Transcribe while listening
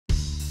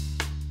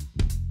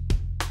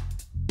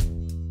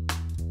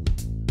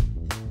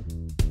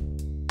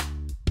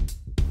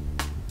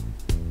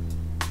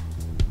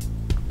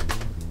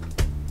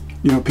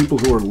You know, people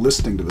who are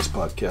listening to this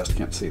podcast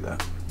can't see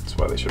that. That's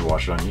why they should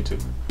watch it on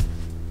YouTube.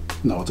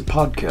 No, it's a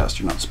podcast.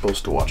 You're not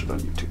supposed to watch it on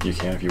YouTube. You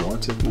can if you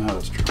want to. No,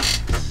 that's true.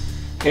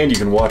 And you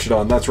can watch it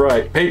on, that's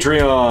right,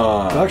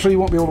 Patreon! Actually, you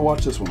won't be able to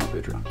watch this one on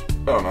Patreon.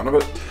 Oh, none of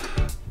it?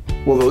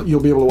 Well,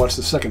 you'll be able to watch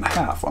the second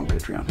half on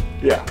Patreon.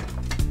 Yeah.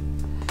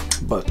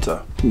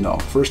 But, no,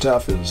 first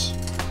half is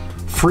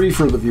free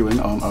for the viewing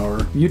on our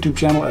YouTube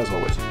channel, as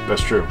always.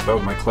 That's true. That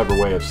was my clever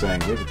way of saying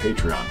we have a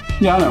Patreon.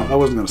 Yeah, I know. I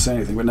wasn't going to say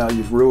anything, but now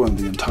you've ruined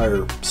the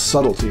entire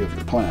subtlety of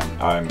your plan.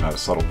 I'm not a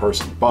subtle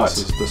person, but...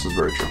 This is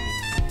very true.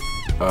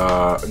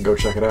 Go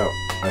check it out.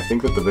 I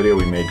think that the video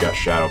we made got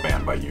shadow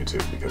banned by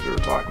YouTube because we were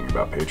talking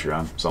about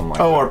Patreon, something like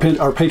that. Oh, our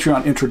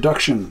Patreon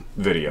introduction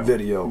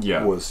video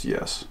yeah. was,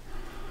 yes.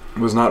 It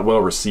was not well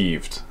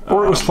received.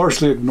 Or it was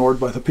partially ignored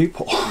by the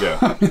people.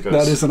 Yeah.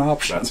 That is an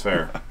option. That's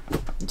fair.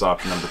 It's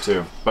option number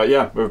 2. But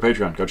yeah, we have a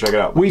Patreon. Go check it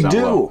out. We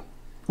do.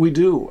 We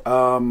do.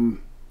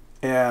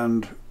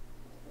 And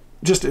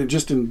just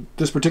in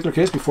this particular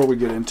case, before we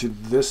get into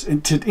this,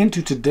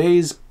 into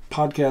today's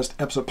podcast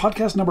episode,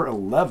 podcast number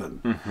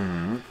 11,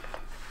 mm-hmm.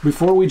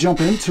 Before we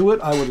jump into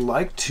it, I would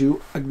like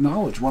to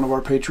acknowledge one of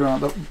our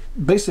Patreon,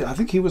 basically, I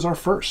think he was the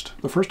first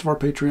of our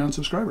Patreon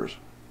subscribers.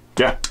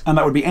 Yeah. And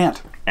that would be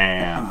Ant.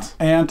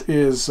 Ant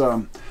is,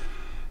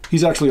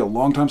 he's actually a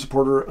longtime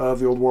supporter of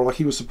the Old Warlock.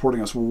 He was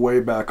supporting us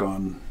way back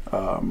on,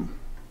 when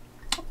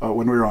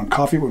we were on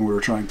Coffee, when we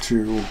were trying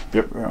to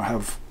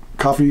have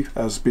Coffee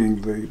as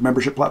being the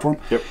membership platform.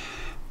 Yep.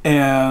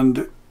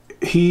 And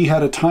he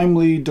had a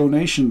timely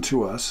donation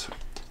to us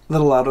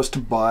that allowed us to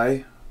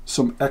buy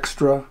some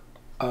extra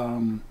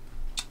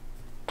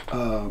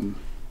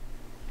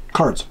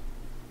cards,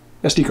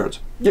 SD cards.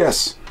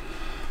 Yes.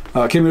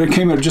 Came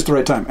in at just the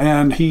right time,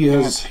 and he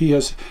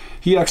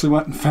actually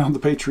went and found the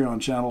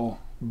Patreon channel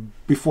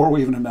before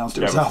we even announced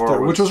it was out there,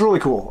 which was really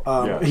cool.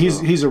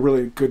 He's a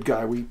really good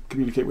guy. We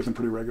communicate with him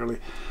pretty regularly.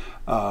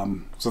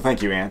 So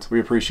thank you, Ant. We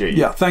appreciate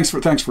you. Yeah, thanks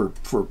for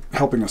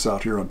helping us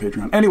out here on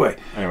Patreon. Anyway,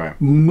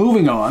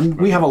 moving on.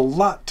 We have a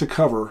lot to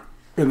cover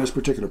in this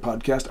particular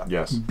podcast.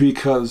 Yes.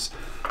 Because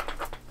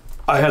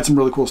I had some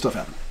really cool stuff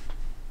happen.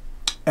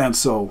 And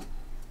so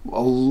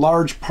a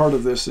large part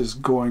of this is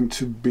going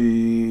to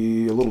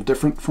be a little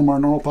different from our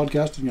normal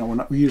podcast. You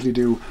know, we usually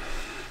do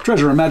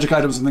treasure and magic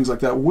items and things like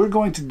that. We're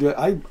going to do,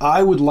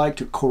 I would like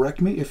to,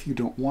 correct me if you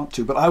don't want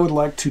to, but I would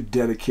like to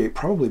dedicate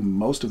probably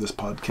most of this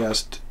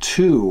podcast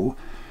to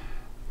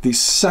the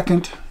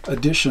second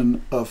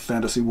edition of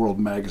Fantasy World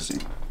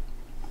Magazine.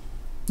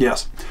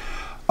 Yes.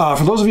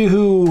 For those of you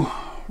who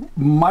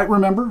might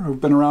remember,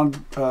 who've been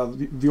around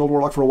the Old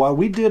Warlock for a while,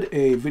 we did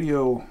a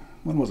video,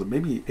 when was it,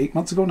 maybe 8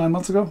 months ago, 9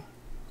 months ago?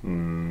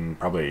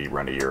 Probably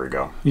around a year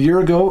ago.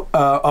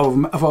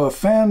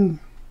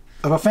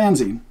 Of a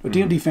fanzine, a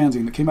D&D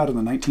fanzine that came out in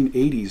the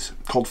 1980s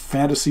called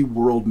Fantasy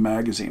World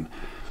Magazine.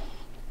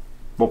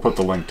 We'll put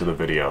the link to the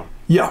video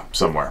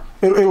somewhere.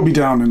 It'll be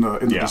down in the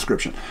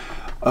description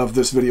of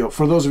this video.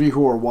 For those of you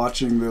who are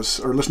watching this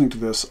or listening to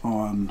this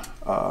on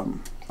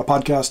a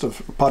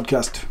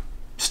podcast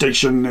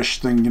station-ish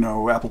thing, you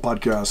know, Apple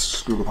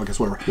Podcasts, Google Podcasts,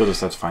 whatever. You'll just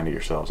have to find it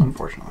yourselves,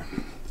 unfortunately.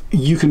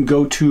 You can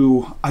go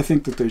to, I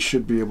think that they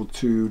should be able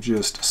to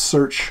just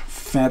search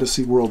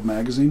Fantasy World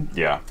Magazine.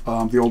 Yeah.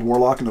 The Old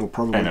Warlock, and it'll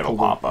probably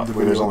pop up.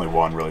 There's only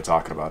one really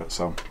talking about it,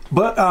 so.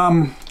 But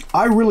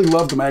I really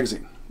loved the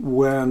magazine.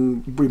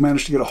 When we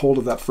managed to get a hold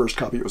of that first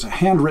copy, it was a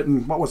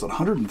handwritten,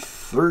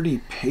 130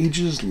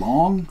 pages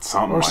long?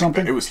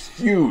 Something. It was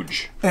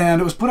huge. And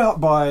it was put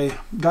out by a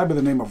guy by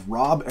the name of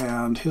Rob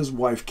and his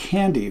wife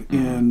Candy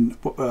in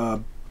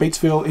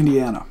Batesville,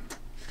 Indiana.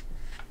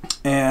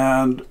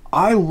 And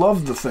I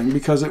loved the thing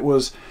because it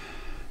was,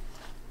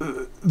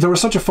 there was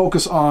such a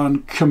focus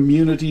on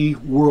community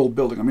world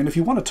building. I mean, if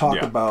you want to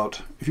talk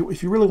about, if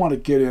you really want to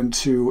get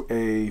into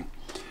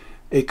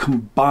a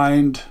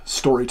combined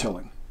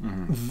storytelling,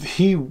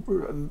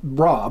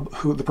 Rob,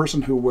 the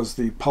person who was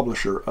the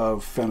publisher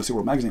of Fantasy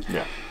World Magazine,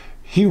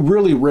 he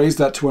really raised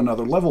that to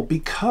another level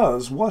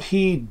because what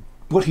he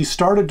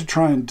started to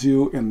try and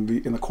do in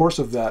the course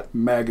of that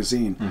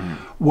magazine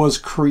was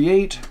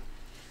create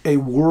a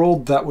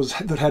world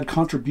that had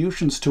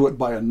contributions to it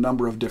by a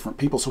number of different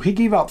people. So he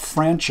gave out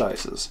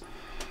franchises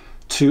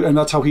to, and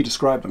that's how he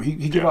described them.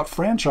 He gave out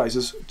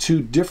franchises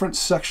to different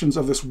sections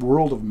of this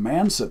world of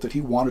Manset that he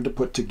wanted to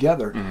put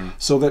together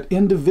so that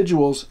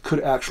individuals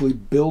could actually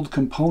build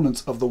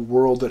components of the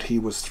world that he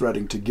was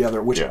threading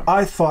together, which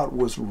I thought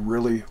was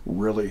really,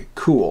 really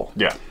cool.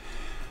 Yeah.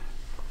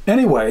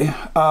 Anyway,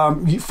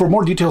 for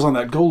more details on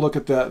that, go look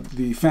at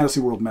the Fantasy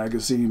World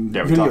Magazine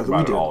video we talked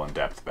about it all in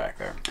depth back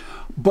there.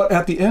 But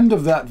at the end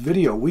of that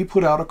video, we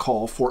put out a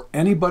call for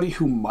anybody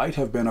who might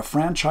have been a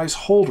franchise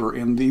holder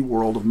in the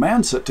world of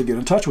Manset to get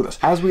in touch with us.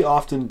 As we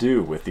often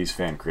do with these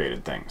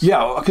fan-created things.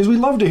 Yeah, because we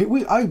love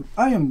to.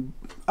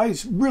 I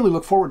really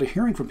look forward to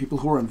hearing from people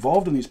who are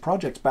involved in these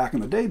projects back in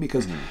the day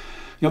because, you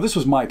know, this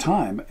was my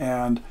time,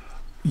 and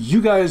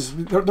you guys,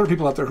 there are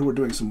people out there who are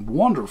doing some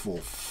wonderful,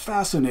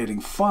 fascinating,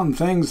 fun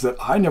things that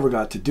I never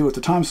got to do at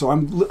the time. So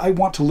I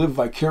want to live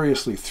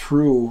vicariously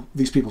through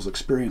these people's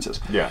experiences.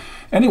 Yeah.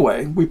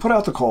 Anyway, we put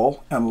out the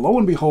call, and lo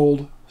and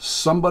behold,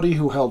 somebody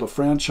who held a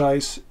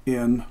franchise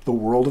in the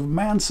world of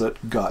Manset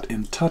got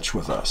in touch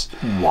with us.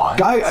 What?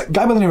 Guy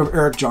by the name of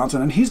Eric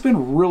Johnson, and he's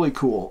been really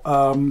cool.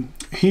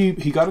 He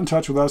got in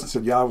touch with us and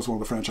said, yeah, I was one of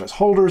the franchise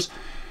holders.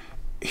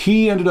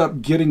 He ended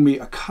up getting me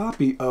a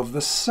copy of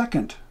the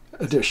second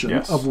edition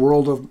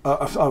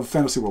of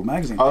Fantasy World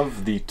Magazine.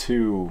 Of the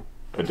 2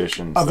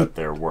 editions that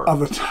there were.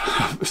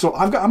 So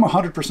I'm a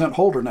 100%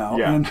 holder now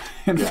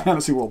in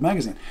Fantasy World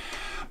Magazine.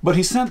 But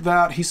he sent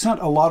that. He sent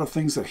a lot of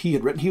things that he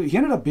had written. He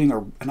ended up being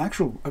a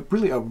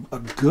really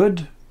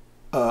good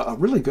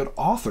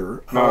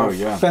author of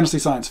fantasy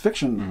science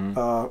fiction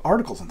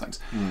articles and things.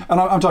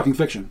 And I'm talking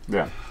fiction.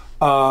 Yeah.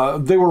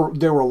 They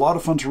were a lot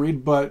of fun to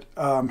read, but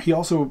he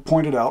also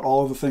pointed out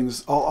all of the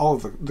things, all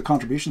of the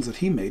contributions that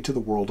he made to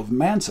the world of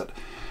Manset.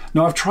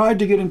 Now, I've tried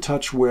to get in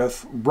touch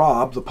with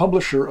Rob, the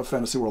publisher of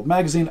Fantasy World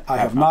Magazine. I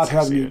have not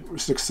had any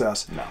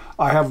success. No.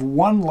 I have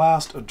one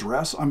last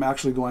address. I'm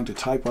actually going to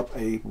type up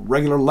a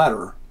regular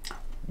letter.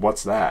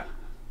 What's that?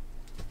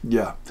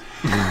 Yeah.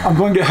 I'm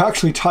going to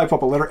actually type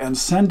up a letter and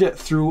send it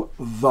through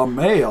the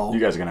mail.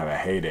 You guys are going to have a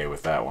heyday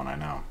with that one, I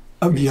know.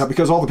 Yeah,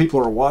 because all the people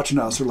who are watching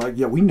us are like,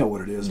 yeah, we know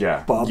what it is,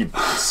 Bob. You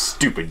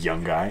stupid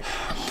young guy.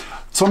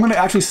 So I'm going to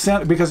actually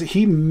send, because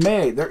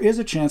there is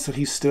a chance that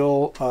he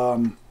still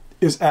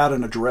is at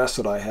an address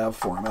that I have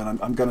for him,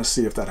 and I'm going to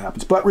see if that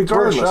happens. But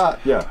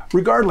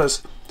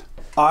regardless,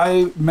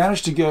 I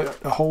managed to get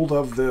a hold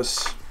of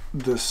this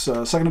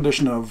second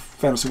edition of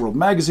Fantasy World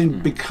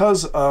Magazine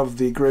because of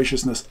the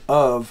graciousness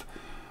of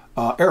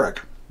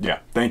Eric. Yeah,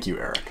 thank you,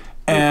 Eric.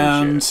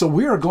 And so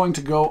we are going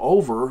to go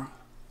over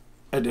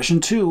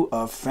edition 2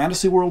 of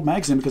Fantasy World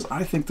Magazine because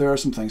I think there are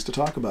some things to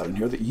talk about in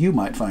here that you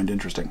might find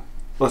interesting.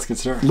 Let's get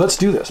started. Let's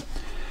do this.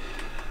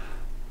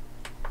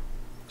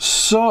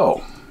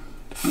 So,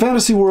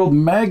 Fantasy World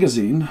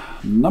Magazine,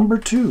 number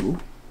 2.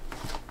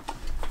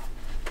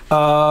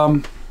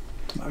 I'm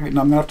going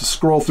to have to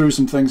scroll through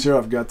some things here.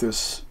 I've got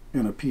this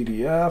in a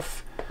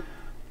PDF,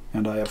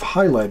 and I have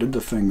highlighted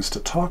the things to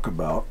talk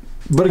about.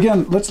 But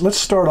again, let's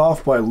start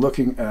off by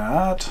looking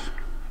at,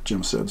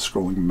 Jim said,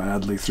 scrolling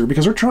madly through,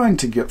 because we're trying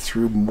to get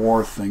through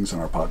more things in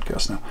our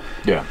podcast now.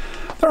 Yeah.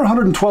 There are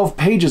 112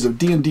 pages of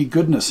D&D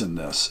goodness in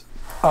this.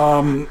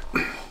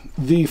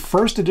 The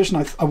first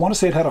edition, I want to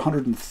say it had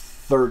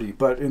 130,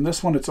 but in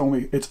this one it's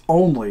only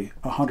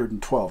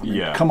 112. I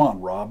mean, come on,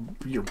 Rob,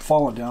 you're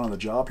falling down on the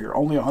job here.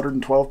 Only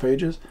 112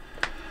 pages.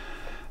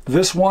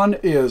 This one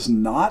is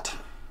not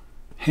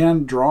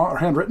hand-drawn or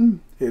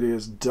handwritten. It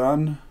is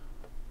done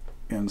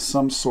in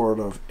some sort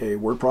of a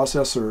word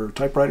processor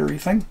typewriter-y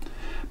thing,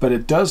 but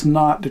it does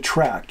not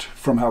detract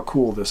from how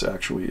cool this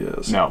actually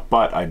is. No,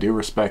 but I do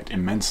respect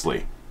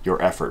immensely your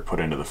effort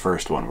put into the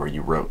first one where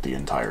you wrote the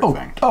entire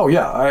thing. Oh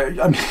yeah,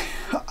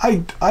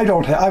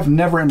 I've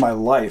never in my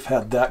life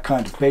had that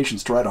kind of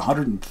patience to write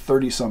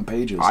 130 some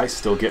pages. I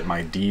still get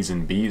my D's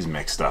and B's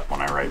mixed up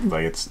when I write.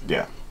 Like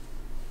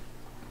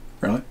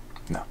Really?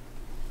 No.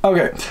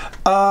 Okay,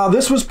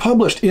 this was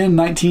published in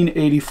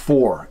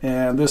 1984,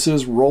 and this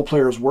is Role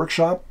Players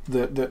Workshop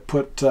that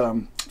put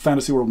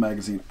Fantasy World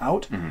Magazine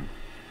out. Mm-hmm.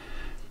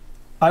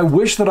 I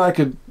wish that I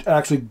could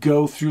actually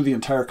go through the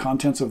entire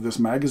contents of this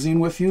magazine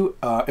with you.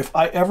 If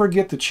I ever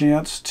get the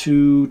chance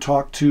to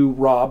talk to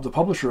Rob, the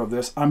publisher of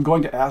this, I'm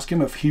going to ask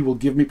him if he will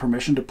give me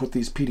permission to put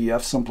these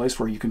PDFs someplace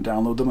where you can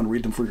download them and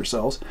read them for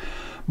yourselves.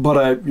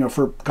 But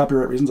for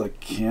copyright reasons, I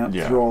can't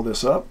throw all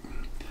this up.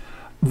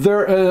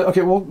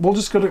 Okay. Well, we're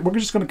just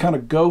gonna kind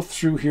of go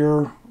through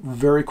here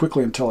very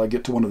quickly until I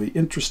get to one of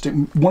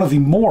the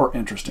more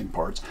interesting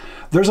parts.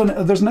 There's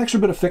an extra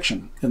bit of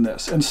fiction in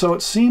this, and so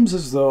it seems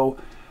as though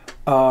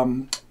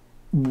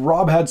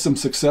Rob had some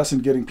success in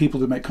getting people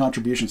to make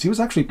contributions. He was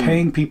actually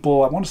paying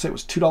people, I want to say it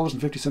was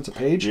 $2.50 a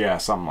page. Yeah,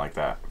 something like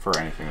that for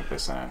anything that they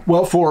sent.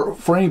 Well,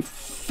 for any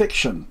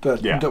fiction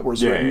that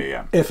was written.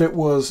 Yeah. If it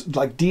was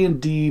like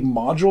D&D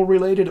module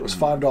related, it was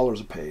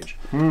 $5 a page.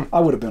 I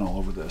would have been all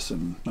over this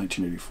in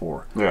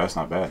 1984. Yeah, that's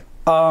not bad.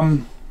 A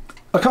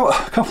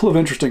couple of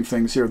interesting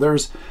things here.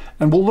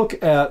 And we'll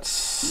look at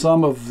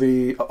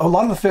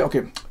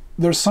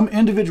there's some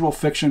individual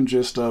fiction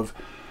just of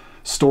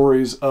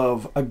stories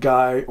of a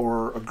guy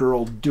or a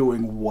girl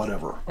doing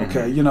whatever.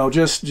 Okay,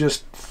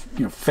 just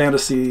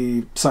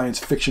fantasy, science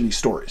fiction-y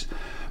stories.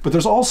 But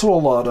there's also a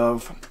lot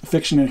of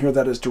fiction in here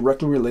that is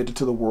directly related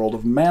to the world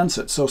of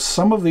Manset. So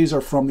some of these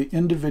are from the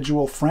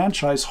individual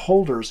franchise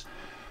holders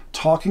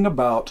talking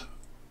about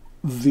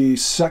the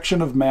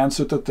section of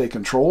Manset that they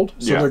controlled.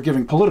 So they're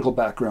giving political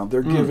background.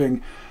 They're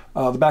giving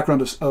the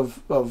background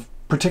of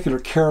particular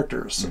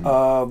characters.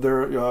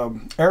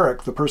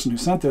 Eric, the person who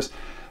sent this,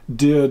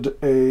 did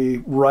a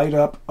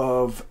write-up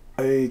of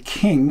a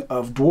king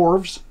of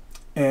dwarves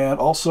and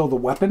also the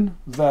weapon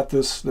that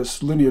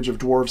this lineage of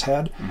dwarves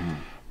had.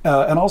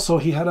 And also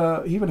he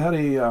even had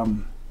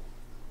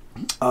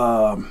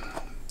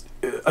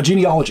a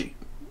genealogy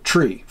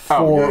tree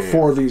for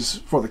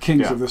the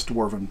kings of this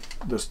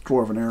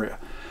dwarven area.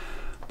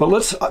 But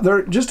let's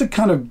just to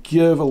kind of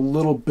give a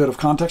little bit of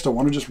context, I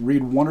want to just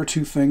read one or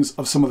two things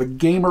of some of the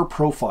gamer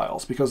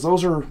profiles, because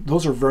those are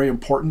very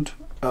important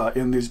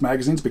in these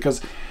magazines,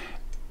 because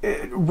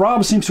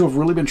Rob seems to have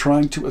really been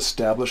trying to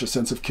establish a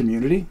sense of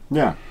community.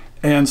 Yeah.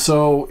 And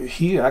so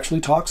he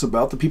actually talks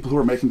about the people who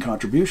are making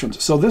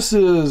contributions. So this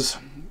is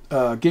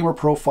a gamer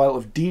profile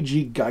of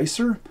D.G.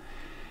 Geiser.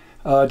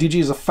 D.G.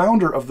 is a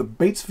founder of the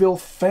Batesville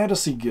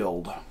Fantasy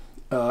Guild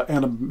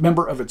and a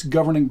member of its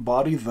governing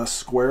body, the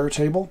Square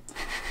Table.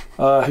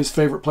 His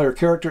favorite player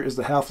character is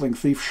the halfling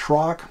thief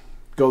Schrock.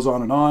 Goes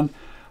on and on.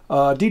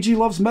 DG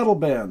loves metal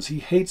bands. He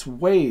hates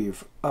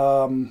Wave,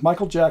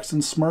 Michael Jackson,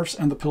 Smurfs,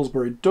 and the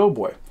Pillsbury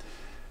Doughboy.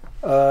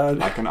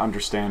 I can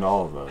understand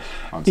all of those.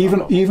 On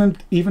some level.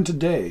 Even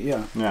today,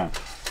 yeah. Yeah.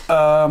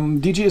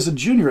 DG is a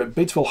junior at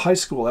Batesville High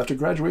School. After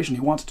graduation,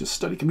 he wants to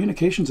study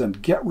communications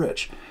and get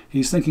rich.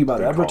 He's thinking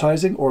about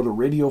advertising or the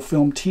radio,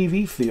 film,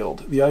 TV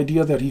field. The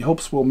idea that he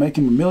hopes will make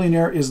him a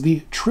millionaire is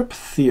the Trip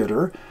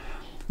Theater,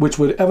 which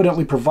would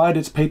evidently provide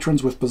its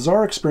patrons with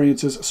bizarre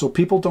experiences so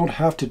people don't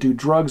have to do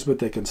drugs, but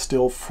they can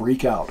still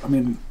freak out. I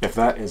mean, if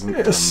that isn't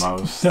the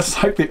most...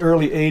 That's like the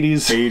early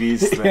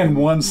 80s in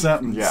one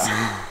sentence.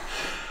 Yeah.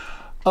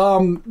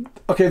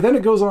 Okay, then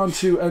it goes on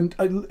to, and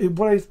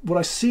what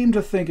I seem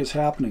to think is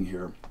happening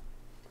here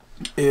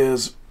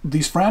is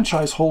these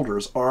franchise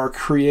holders are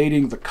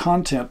creating the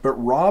content, but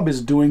Rob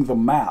is doing the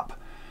map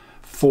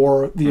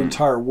for the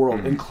entire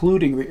world,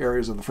 including the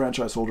areas of the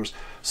franchise holders,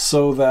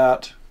 so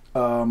that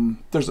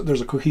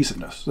there's a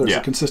cohesiveness, there's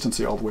a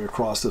consistency all the way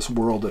across this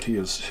world that he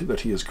is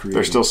creating.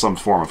 There's still some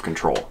form of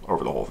control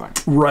over the whole thing,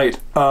 right?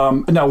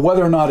 Now,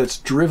 whether or not it's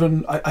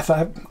driven,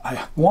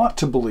 I want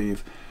to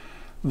believe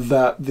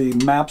that the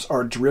maps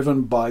are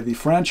driven by the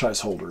franchise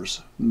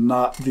holders,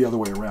 not the other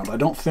way around. I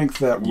don't think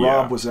that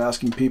Rob was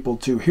asking people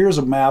to, here's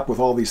a map with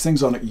all these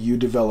things on it, you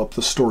develop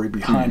the story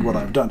behind what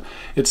I've done.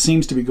 It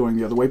seems to be going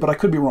the other way, but I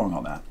could be wrong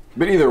on that.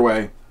 But either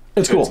way,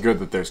 it's cool. It's good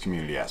that there's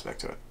community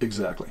aspect to it.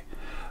 Exactly.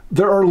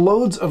 There are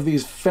loads of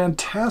these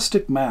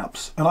fantastic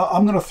maps, and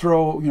I'm going to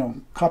throw,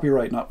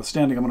 copyright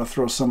notwithstanding, I'm going to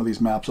throw some of these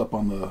maps up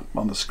on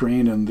the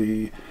screen in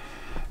the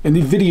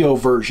video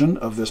version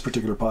of this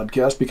particular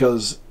podcast,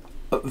 because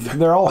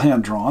they're all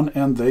hand-drawn,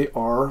 and they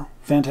are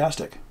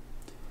fantastic.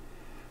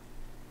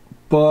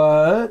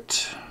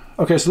 But,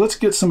 okay, so let's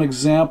get some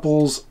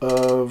examples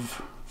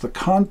of the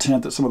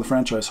content that some of the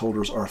franchise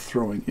holders are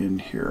throwing in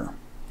here.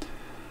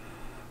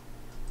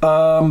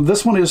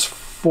 This one is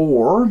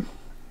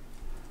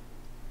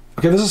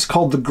this is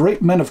called The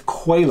Great Men of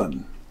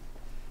Quaylen.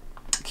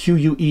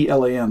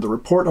 Quelan, the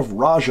report of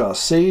Raja,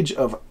 sage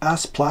of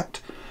Asplacht,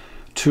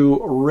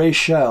 to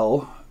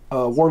Rachel,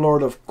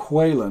 Warlord of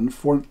Quaylen,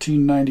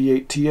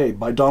 1498 TA,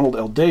 by Donald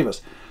L.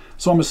 Davis.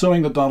 So I'm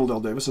assuming that Donald L.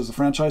 Davis is the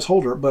franchise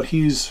holder, but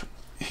he's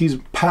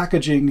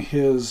packaging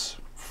his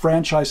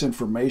franchise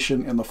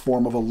information in the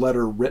form of a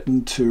letter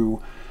written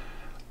to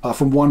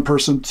from one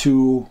person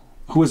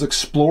who is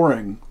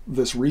exploring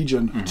this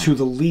region to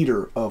the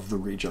leader of the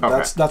region.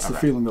 Okay. That's the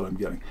feeling that I'm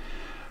getting.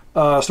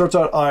 Starts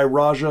out, I,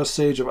 Raja,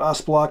 sage of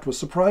Asplacht, was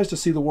surprised to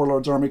see the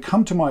warlord's army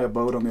come to my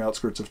abode on the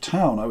outskirts of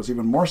town. I was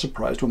even more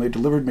surprised when they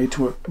delivered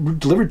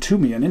to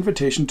me an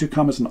invitation to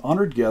come as an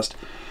honored guest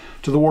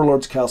to the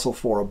warlord's castle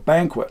for a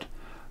banquet.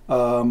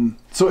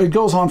 So it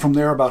goes on from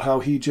there about how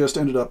he just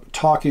ended up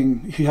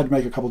talking. He had to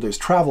make a couple days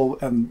travel,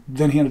 and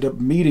then he ended up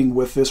meeting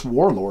with this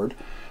warlord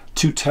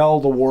to tell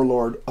the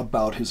warlord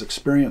about his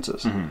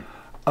experiences.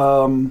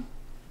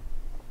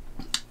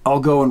 I'll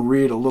go and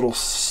read a little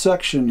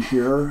section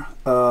here.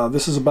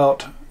 This is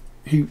about,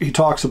 he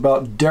talks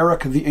about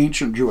Derek the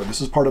Ancient Druid. This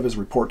is part of his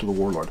report to the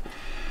warlord.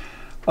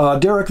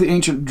 Derek the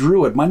Ancient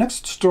Druid. My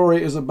next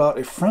story is about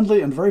a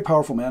friendly and very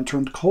powerful man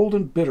turned cold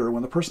and bitter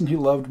when the person he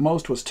loved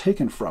most was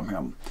taken from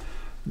him.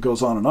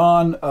 Goes on and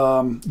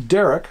on.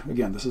 Derek,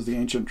 again, this is the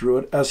Ancient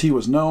Druid, as he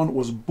was known,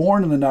 was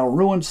born in the now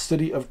ruined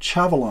city of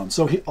Chavalon.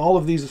 So all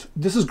of these,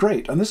 this is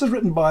great. And this is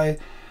written by,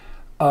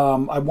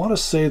 I want to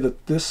say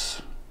that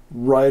this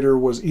writer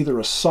was either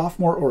a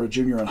sophomore or a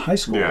junior in high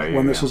school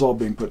when this was all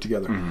being put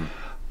together.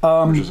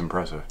 Which is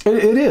impressive.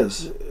 It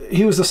is.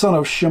 He was the son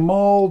of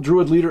Shamal,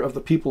 druid leader of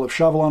the people of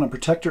Chavalon and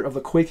protector of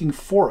the quaking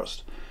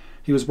forest.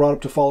 He was brought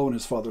up to follow in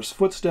his father's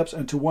footsteps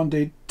and to one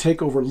day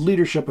take over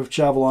leadership of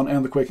Chavalon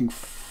and the quaking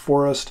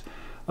forest,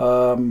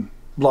 blah,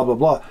 blah,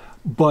 blah.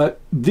 But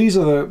this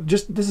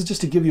is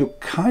just to give you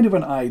kind of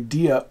an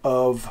idea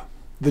of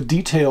the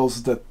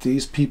details that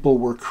these people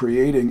were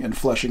creating and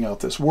fleshing out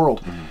this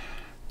world.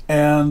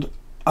 And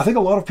I think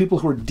a lot of people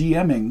who are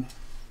DMing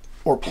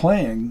or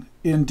playing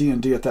in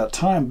D&D at that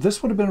time,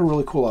 this would have been a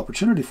really cool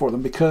opportunity for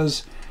them,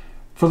 because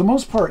for the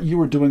most part you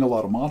were doing a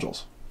lot of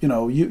modules.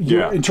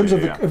 In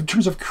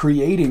terms of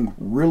creating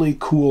really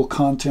cool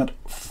content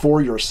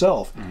for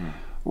yourself.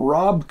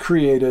 Rob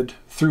created,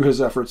 through his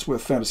efforts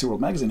with Fantasy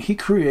World Magazine, he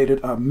created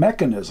a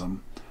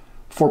mechanism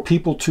for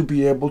people to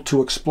be able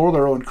to explore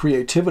their own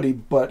creativity,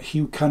 but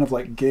he kind of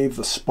like gave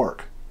the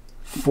spark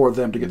for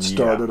them to get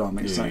started on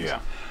these things.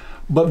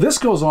 But this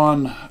goes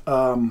on,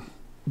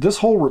 this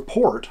whole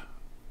report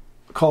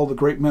called The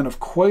Great Men of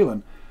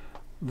Quaylen,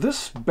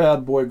 this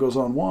bad boy goes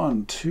on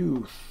 1,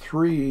 2,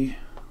 3,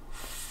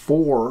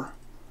 4,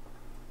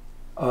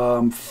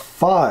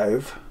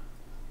 5.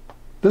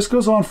 This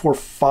goes on for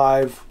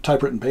 5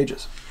 typewritten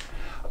pages.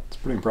 It's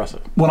pretty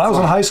impressive. When I was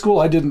in high school,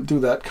 I didn't do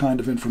that kind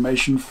of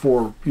information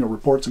for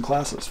reports and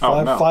classes.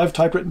 Five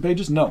typewritten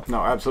pages? No.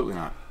 No, absolutely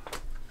not.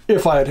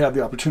 If I had had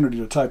the opportunity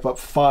to type up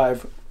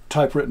 5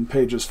 typewritten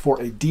pages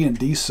for a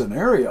D&D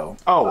scenario,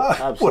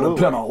 absolutely. would have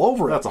been all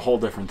over it. That's a whole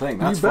different thing.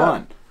 That's You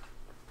bet.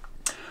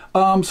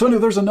 fun. So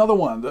anyway, there's another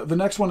one. The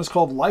next one is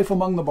called Life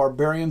Among the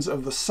Barbarians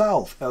of the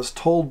South, as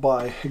told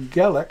by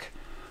Hegelic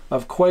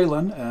of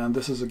Quaylen, and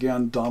this is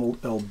again Donald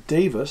L.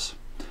 Davis.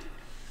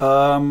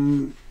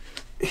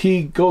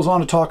 He goes on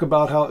to talk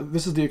about how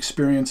this is the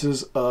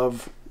experiences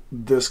of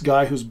this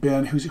guy who's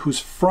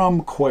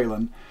from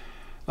Quaylen,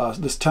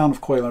 this town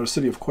of Quaylen, or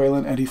city of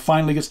Quaylen, and he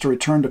finally gets to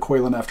return to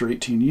Quaylen after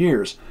 18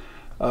 years.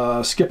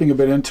 Skipping a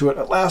bit into it,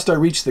 at last I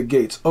reach the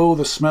gates. Oh,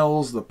 the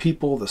smells, the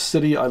people, the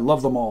city, I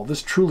love them all.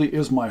 This truly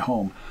is my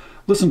home.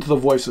 Listen to the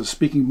voices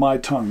speaking my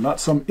tongue, not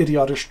some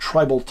idiotish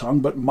tribal tongue,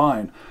 but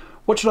mine.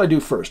 What should I do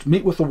first?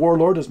 Meet with the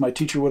warlord as my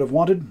teacher would have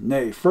wanted?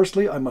 Nay,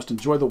 firstly, I must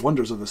enjoy the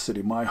wonders of the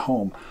city, my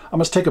home. I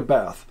must take a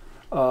bath.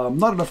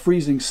 Not in a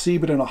freezing sea,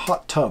 but in a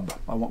hot tub.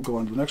 I won't go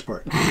on to the next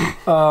part.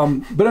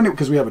 But anyway,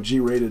 because we have a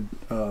G-rated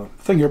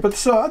thing here. But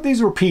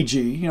these were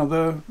PG.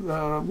 The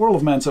World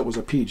of Manset was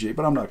a PG,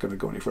 but I'm not going to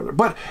go any further.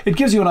 But it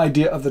gives you an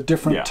idea of the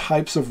different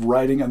types of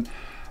writing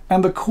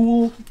and the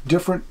cool,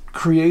 different,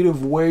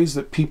 creative ways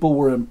that people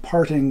were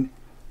imparting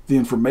the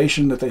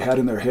information that they had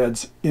in their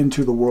heads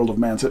into the World of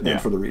Manset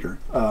and for the reader.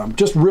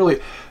 Just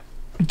really,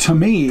 to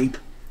me,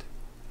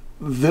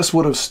 this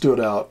would have stood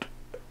out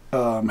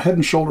head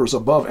and shoulders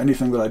above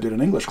anything that I did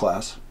in English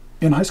class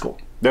in high school.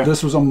 Yeah.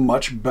 This was a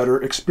much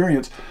better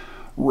experience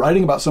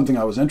writing about something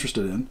I was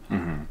interested in,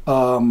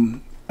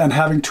 and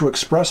having to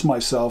express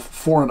myself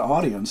for an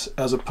audience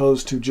as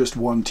opposed to just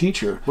one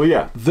teacher. Well,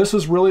 yeah. This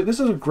is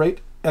a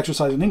great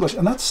exercise in English,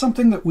 and that's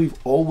something that we've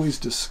always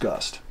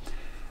discussed.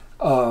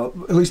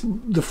 At least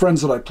the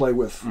friends that I play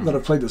with, that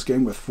I've played this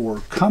game with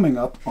for coming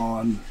up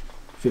on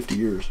 50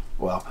 years.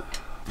 Wow.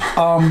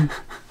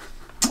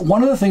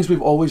 One of the things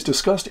we've always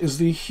discussed is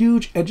the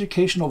huge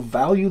educational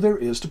value there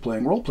is to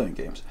playing role-playing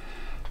games.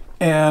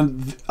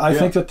 And I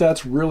think that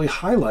that's really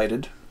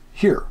highlighted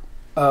here.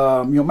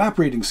 Map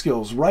reading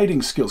skills,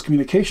 writing skills,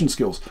 communication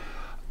skills.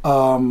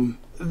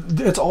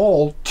 It's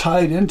all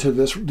tied into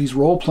these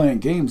role-playing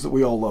games that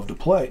we all love to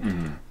play.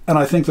 And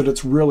I think that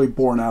it's really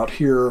borne out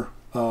here.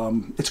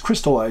 It's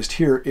crystallized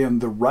here in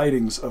the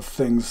writings of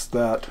things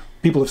that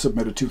people have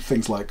submitted to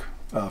things like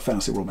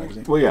Fantasy World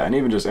Magazine. Well, yeah, and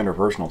even just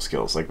interpersonal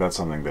skills. Like, that's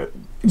something that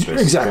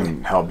this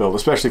can help build,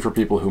 especially for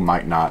people who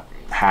might not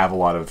have a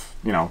lot of,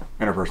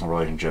 interpersonal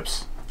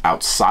relationships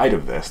outside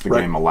of this. The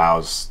game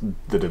allows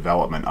the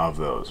development of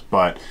those.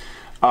 But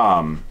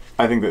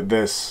I think that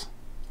this,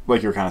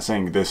 like you were kind of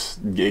saying,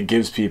 it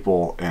gives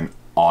people an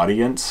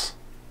audience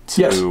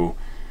to...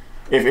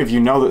 If you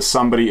know that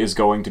somebody is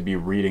going to be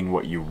reading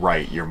what you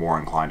write, you're more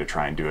inclined to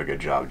try and do a good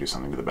job, do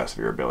something to the best of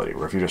your ability.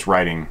 Or if you're just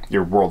writing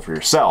your world for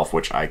yourself,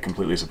 which I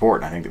completely support,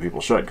 and I think that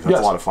people should, because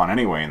that's a lot of fun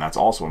anyway, and that's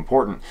also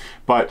important.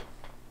 But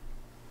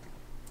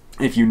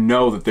if you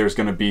know that there's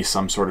going to be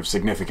some sort of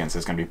significance,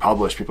 it's going to be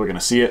published, people are going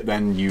to see it,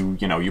 then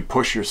you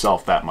push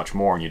yourself that much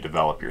more, and you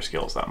develop your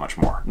skills that much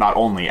more. Not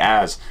only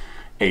as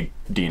a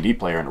D&D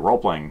player and a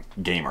role-playing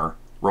gamer.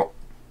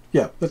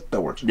 Yeah,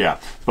 that works. Yeah,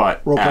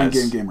 but role-playing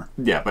game gamer.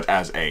 Yeah, but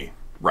as a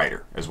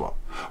writer as well.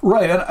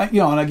 Right, and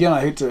and again,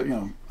 I hate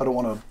to, I don't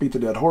want to beat the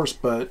dead horse,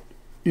 but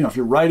if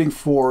you're writing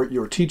for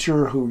your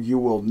teacher who you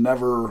will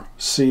never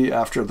see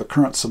after the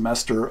current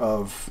semester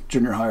of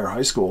junior high or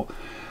high school,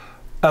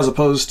 as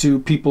opposed to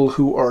people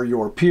who are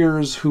your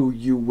peers who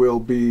you will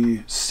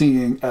be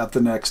seeing at the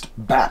next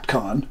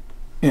BatCon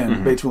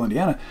in Batesville,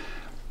 Indiana,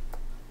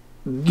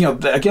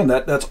 again,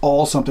 that's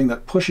all something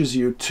that pushes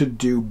you to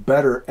do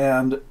better.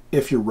 And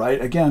if you're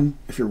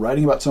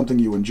writing about something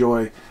you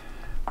enjoy,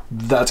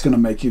 that's going to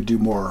make you do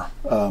more,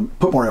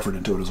 put more effort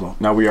into it as well.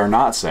 Now, we are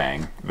not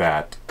saying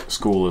that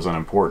school is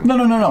unimportant. No,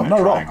 not at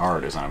all. Trying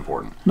hard is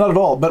unimportant. Not at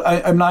all. But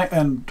I'm not,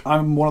 and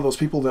I'm one of those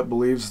people that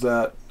believes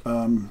that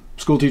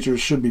school teachers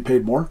should be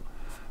paid more.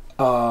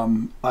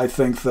 I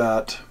think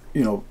that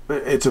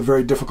it's a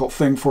very difficult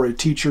thing for a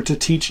teacher to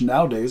teach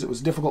nowadays. It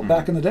was difficult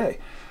back in the day,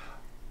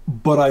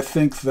 but I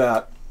think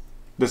that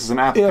this is an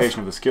application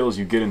of the skills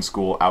you get in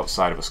school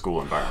outside of a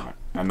school environment.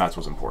 And that's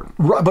what's important.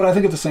 Right, but I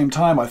think at the same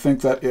time, I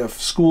think that if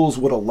schools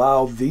would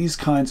allow these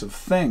kinds of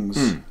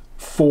things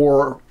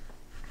for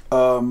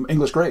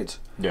English grades,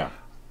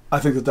 I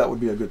think that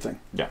would be a good thing.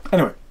 Yeah.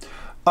 Anyway,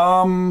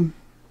 I'll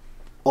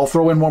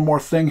throw in one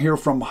more thing here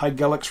from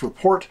Heigelic's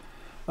report.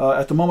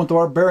 At the moment, the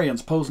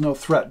barbarians pose no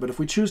threat, but if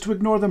we choose to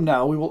ignore them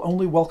now, we will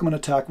only welcome an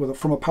attack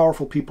from a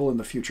powerful people in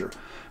the future.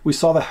 We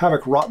saw the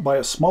havoc wrought by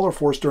a smaller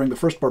force during the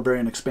first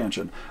barbarian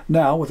expansion.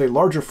 Now, with a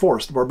larger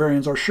force, the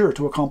barbarians are sure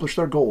to accomplish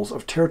their goals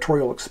of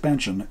territorial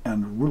expansion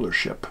and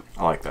rulership.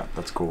 I like that.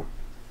 That's cool.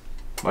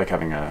 I like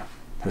having a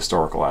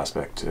historical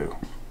aspect to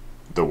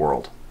the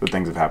world. The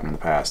things that have happened in the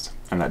past,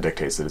 and that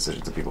dictates the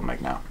decisions that people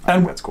make now. I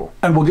think that's cool.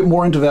 And we'll get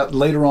more into that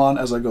later on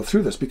as I go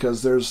through this,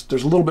 because there's a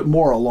little bit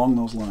more along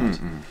those lines.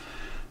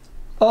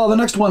 The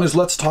next one is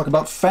Let's Talk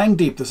About Fang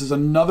Deep. This is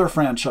another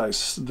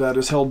franchise that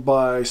is held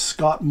by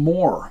Scott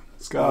Moore.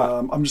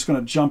 I'm just going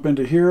to jump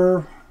into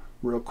here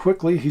real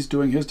quickly. He's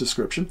doing his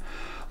description.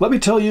 Let me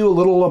tell you a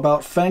little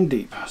about Fang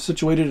Deep.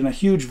 Situated in a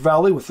huge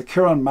valley with the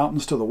Caron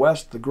Mountains to the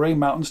west, the Grey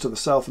Mountains to the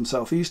south and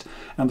southeast,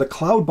 and the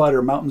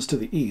Cloudbiter Mountains to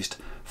the east,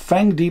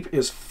 Fang Deep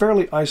is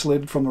fairly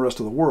isolated from the rest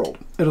of the world.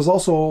 It is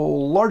also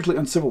largely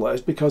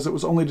uncivilized because it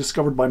was only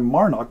discovered by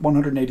Marnock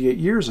 188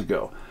 years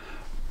ago.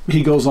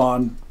 He goes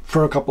on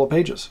for a couple of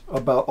pages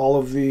about all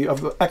of the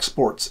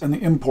exports and the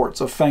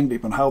imports of Fang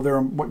Deep and how they're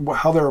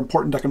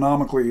important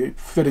economically,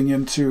 fitting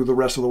into the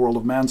rest of the world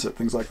of Manset,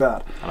 things like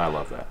that. And I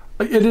love that.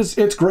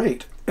 It's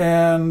great.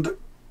 And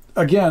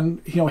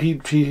again,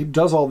 he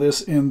does all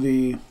this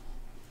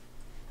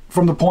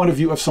from the point of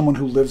view of someone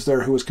who lives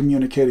there, who is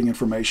communicating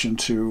information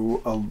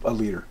to a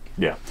leader.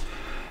 Yeah.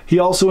 He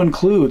also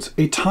includes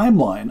a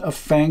timeline of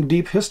Fang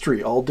Deep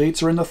history. All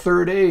dates are in the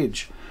Third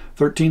Age.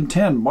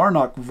 1310,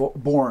 Marnock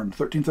born.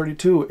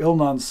 1332,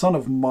 Ilnan, son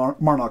of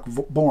Marnock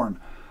born.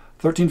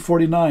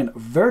 1349,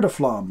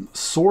 Verdaflam,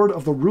 sword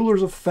of the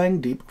rulers of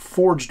Fang Deep,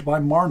 forged by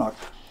Marnock.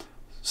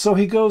 So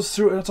he goes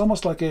through, and it's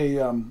almost like a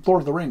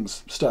Lord of the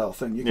Rings style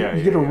thing. You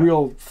get a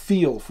real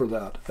feel for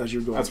that as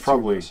you're going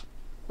through this.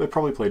 They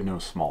probably played no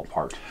small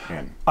part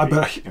in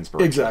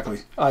inspiration. Exactly.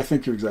 I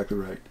think you're exactly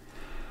right.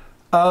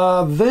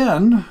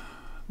 Then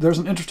there's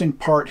an interesting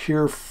part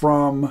here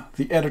from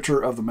the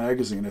editor of the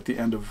magazine at the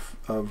end of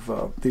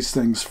these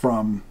things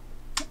that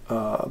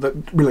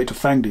relate to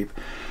Fang Deep.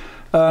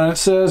 It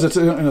says, it's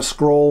in a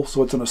scroll,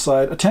 so it's an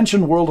aside.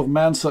 Attention, World of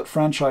Manset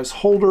franchise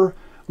holder.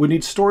 We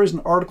need stories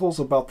and articles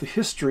about the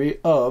history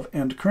of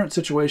and current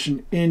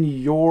situation in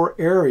your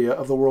area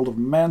of the world of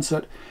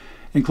Manset,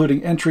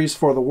 including entries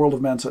for the World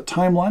of Manset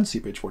timeline, see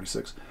page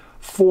 46,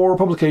 for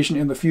publication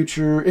in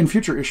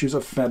future issues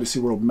of Fantasy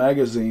World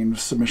magazine.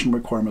 Submission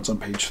requirements on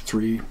page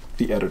 3,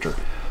 the editor.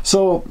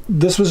 So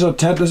this is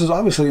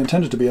obviously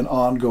intended to be an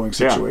ongoing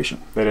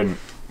situation. Yeah, they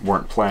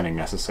weren't planning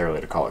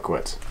necessarily to call it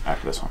quits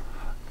after this one.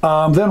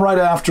 Then right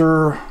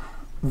after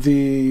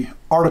the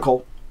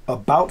article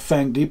about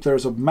Fang Deep,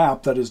 there's a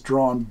map that is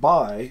drawn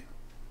by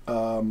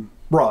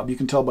Rob. You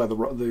can tell by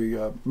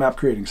the map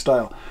creating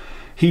style.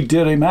 He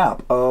did a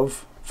map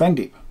of Fang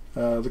Deep,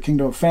 the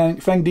kingdom of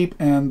Fang Deep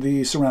and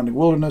the surrounding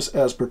wilderness,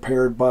 as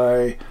prepared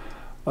by,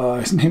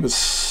 his name is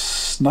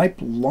Snipe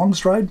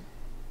Longstride.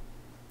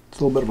 It's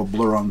a little bit of a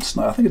blur on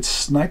Snipe. I think it's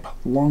Snipe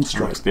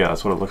Longstride. Yeah,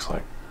 that's what it looks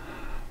like.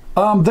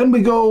 Then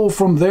we go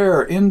from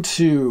there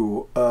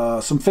into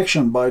some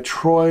fiction by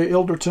Troy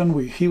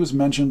Ilderton. He was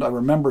mentioned. I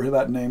remember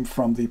that name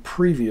from the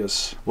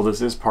previous. Well,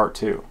 this is part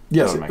 2.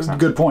 Yes,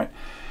 good point.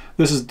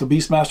 This is the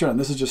Beastmaster, and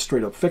this is just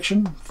straight up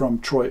fiction from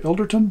Troy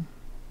Ilderton.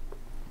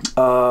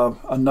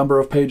 A number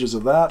of pages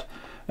of that,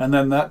 and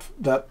then that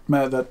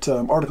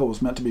article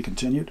was meant to be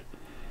continued.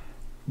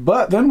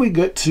 But then we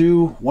get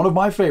to one of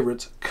my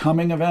favorites,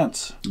 Coming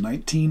Events,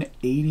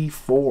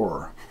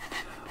 1984.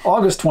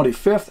 August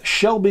 25th,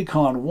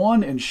 ShelbyCon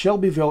 1 in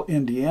Shelbyville,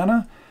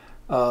 Indiana,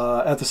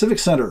 at the Civic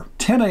Center,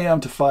 10 a.m.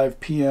 to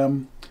 5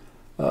 p.m.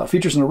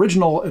 Features an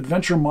original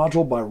adventure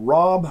module by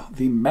Rob,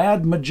 the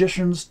Mad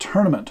Magician's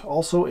Tournament.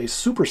 Also a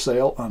super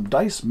sale on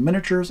dice,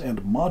 miniatures,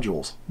 and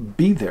modules.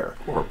 Be there.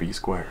 Or be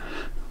square.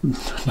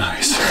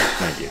 Nice.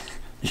 Thank you.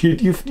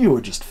 You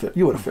would just fit.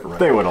 You would have fit right.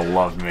 They would have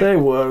loved me. They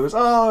would.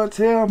 Oh, it's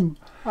him.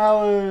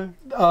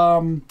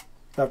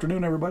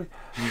 Afternoon, everybody.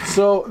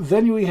 So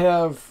then we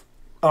have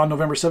on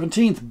November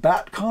 17th,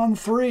 BatCon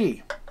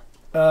 3,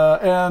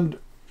 and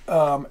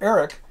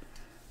Eric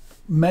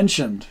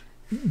mentioned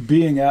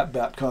being at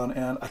BatCon,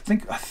 and I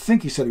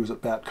think he said he was at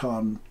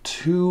BatCon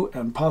 2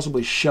 and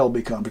possibly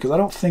ShelbyCon, because I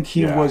don't think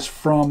he was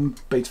from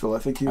Batesville. I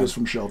think he was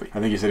from Shelby. I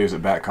think he said he was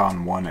at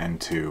BatCon 1 and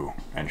 2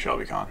 and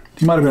ShelbyCon.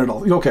 He might have been at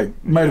all. Okay,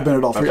 might have been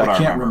at all 3. I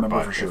can't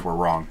remember for sure. If we're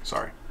wrong,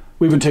 sorry.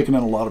 We've been taking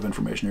in a lot of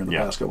information here in the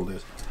past couple of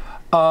days.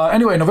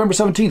 Anyway, November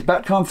 17th,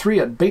 BatCon 3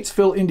 at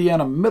Batesville,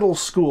 Indiana Middle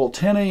School,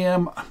 10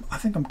 a.m. I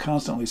think I'm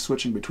constantly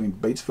switching between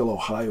Batesville,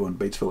 Ohio and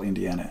Batesville,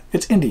 Indiana.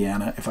 It's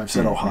Indiana if I've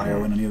said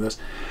Ohio in any of this.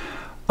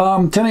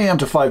 10 a.m.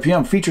 to 5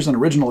 p.m. features an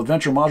original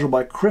adventure module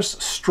by Chris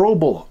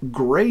Strobel,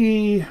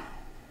 Grey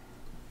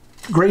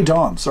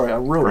Dawn. Sorry, I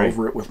wrote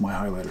over it with my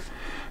highlighter.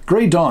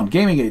 Grey Dawn,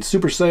 Gaming Aid,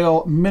 Super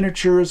Sale,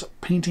 Miniatures,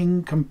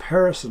 Painting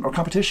Comparison, or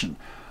Competition.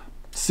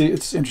 See,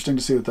 it's interesting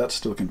to see that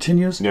still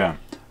continues. Yeah.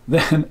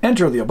 Then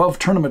enter the above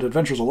tournament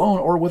adventures alone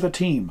or with a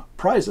team.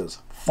 Prizes,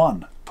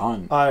 fun.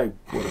 I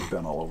would have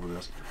been all over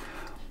this.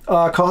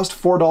 Cost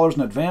 $4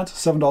 in advance,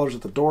 $7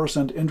 at the door.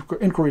 Send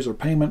inquiries or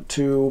payment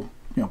to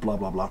blah,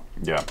 blah, blah.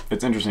 Yeah.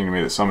 It's interesting to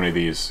me that so many of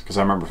these, because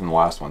I remember from the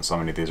last one, so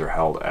many of these are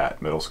held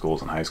at middle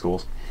schools and high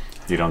schools.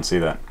 You don't see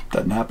that.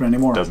 Doesn't happen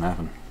anymore. Doesn't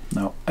happen.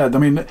 No. I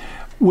mean,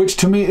 which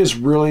to me is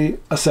really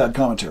a sad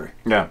commentary.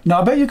 Yeah.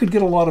 Now, I bet you could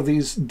get a lot of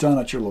these done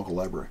at your local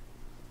library.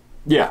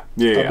 Yeah.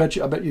 Yeah.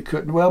 I bet you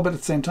could. Well, but at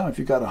the same time, if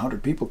you've got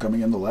 100 people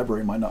coming in, the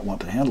library might not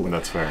want to handle it.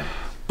 That's fair.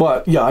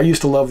 But yeah, I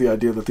used to love the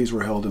idea that these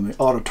were held in the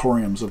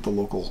auditoriums of the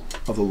local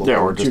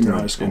or just junior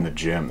high school. in the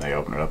gym. They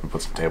open it up and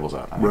put some tables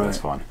out. I think that's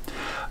fun.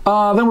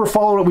 Then we're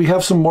followed. We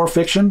have some more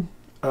fiction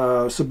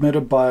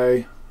submitted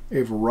by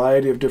a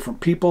variety of different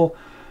people.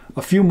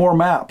 A few more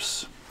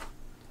maps.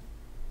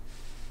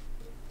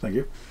 Thank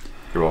you.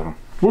 You're welcome.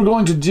 We're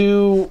going to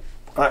do.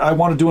 I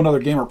want to do another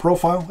gamer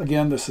profile.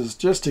 Again, this is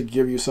just to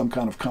give you some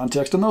kind of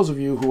context. And those of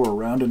you who were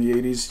around in the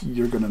 '80s,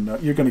 you're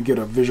gonna get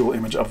a visual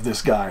image of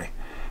this guy.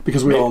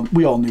 Because we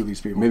all knew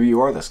these people. Maybe you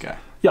are this guy.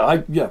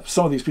 Yeah,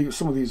 some of these people,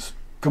 some of these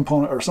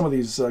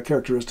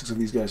characteristics of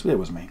these guys. It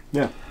was me.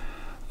 Yeah.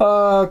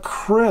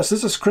 Chris,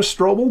 this is Chris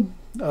Strobel.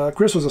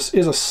 Chris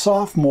is a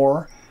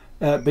sophomore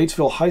at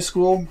Batesville High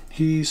School.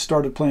 He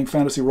started playing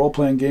fantasy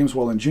role-playing games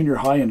while in junior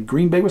high in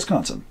Green Bay,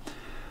 Wisconsin.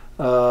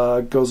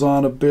 Goes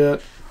on a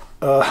bit.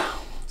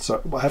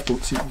 So I have to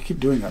see. You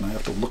keep doing that, and I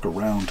have to look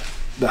around.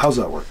 How's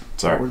that work?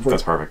 Sorry,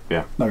 that's perfect.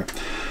 Yeah. Okay.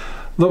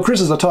 Though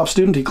Chris is a top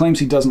student, he claims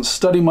he doesn't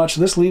study much.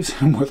 This leaves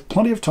him with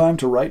plenty of time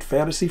to write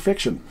fantasy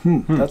fiction.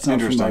 That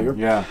sounds familiar.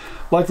 Yeah.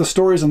 Like the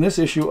stories in this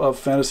issue of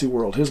Fantasy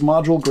World. His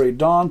module, Grey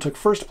Dawn, took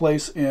first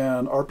place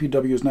in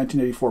RPW's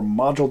 1984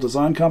 module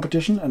design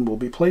competition and will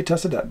be play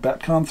tested at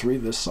BatCon 3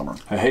 this summer.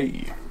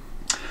 Hey.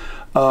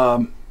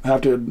 I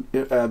have to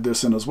add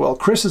this in as well.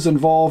 Chris is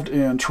involved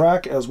in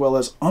track as well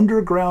as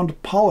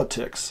underground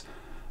politics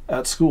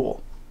at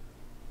school.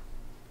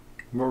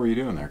 What were you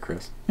doing there,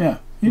 Chris? Yeah,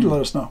 you need to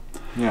let us know.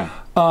 Yeah.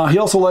 He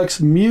also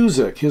likes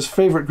music. His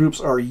favorite groups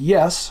are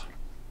Yes.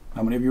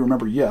 How many of you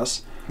remember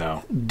Yes?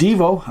 No.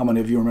 Devo. How many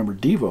of you remember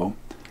Devo?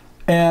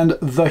 And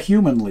The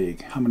Human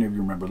League. How many of you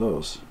remember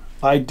those?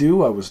 I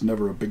do. I was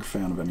never a big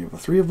fan of any of the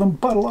three of them,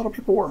 but a lot of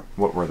people were.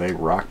 What were they?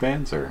 Rock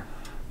bands or?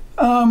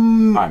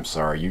 I'm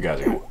sorry. You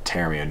guys are gonna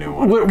tear me a new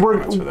one. We're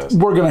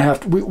gonna have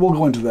to. We'll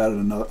go into that in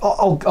another.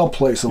 I'll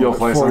play some. You'll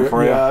play some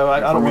for you. Yeah. I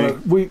don't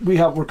want to.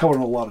 We're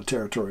covering a lot of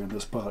territory in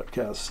this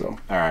podcast. So.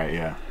 All right.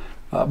 Yeah.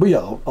 But yeah,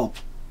 I'll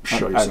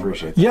show you some. I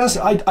appreciate that. Yes,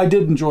 I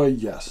did enjoy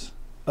Yes.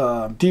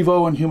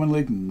 Devo and Human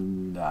League,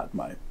 not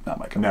my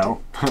cup of tea.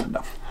 No.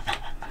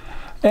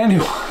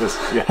 Anyway.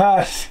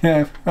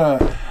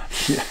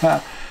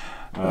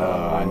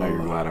 I know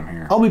you're glad I'm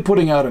here. I'll be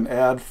putting out an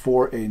ad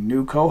for a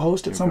new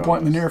co-host at some point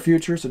in the near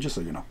future, so just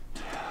so you know.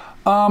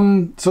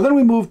 So then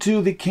we move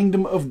to the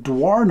Kingdom of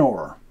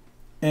Dwarnor.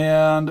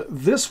 And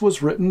this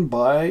was written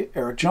by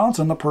Eric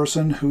Johnson, the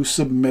person who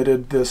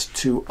submitted this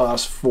to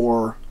us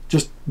for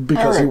just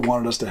because he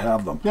wanted us to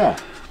have them. Yeah.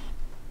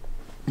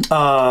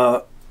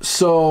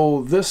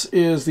 So this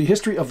is the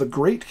history of the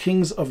great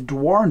kings of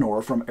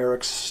Dwarnor from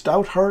Eric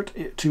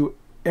Stoutheart to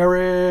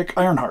Eric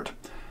Ironheart.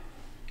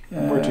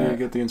 Where did you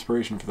get the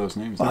inspiration for those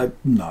names? I'm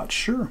not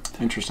sure.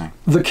 Interesting.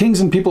 The kings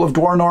and people of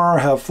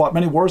Dwarnor have fought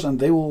many wars, and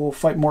they will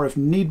fight more if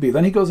need be.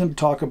 Then he goes in to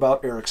talk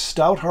about Eric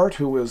Stoutheart,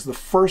 who is the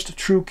first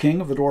true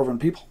king of the Dwarven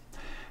people.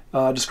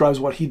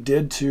 Describes what he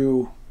did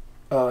to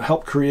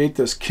help create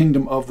this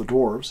kingdom of the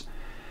dwarves.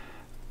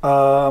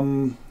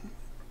 I'm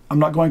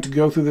not going to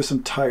go through this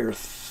entire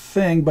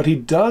thing, but he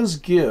does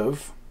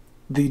give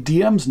the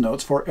DM's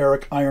notes for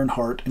Eric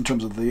Ironheart in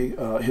terms of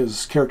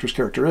his character's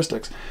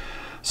characteristics.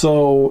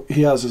 So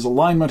he has his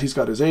alignment, he's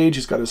got his age,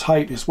 he's got his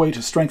height, his weight,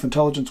 his strength,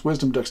 intelligence,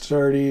 wisdom,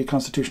 dexterity,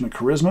 constitution, and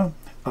charisma,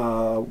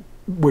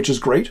 which is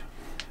great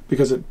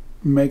because it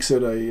makes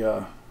it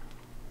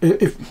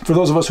for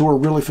those of us who are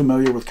really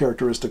familiar with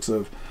characteristics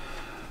of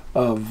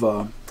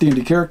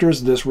D&D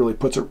characters, this really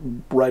puts it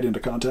right into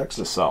context.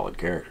 It's a solid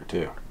character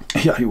too.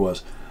 Yeah, he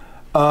was.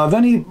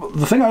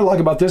 The thing I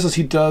like about this is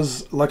he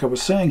does, like I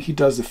was saying, he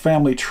does the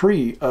family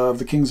tree of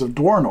the kings of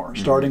Dwarnor,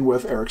 starting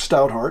with Eric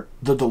Stoutheart,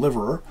 the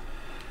Deliverer.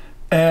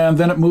 And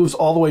then it moves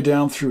all the way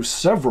down through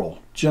several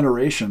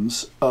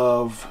generations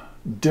of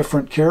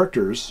different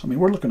characters. I mean,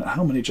 we're looking at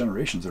how many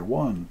generations there?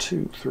 1,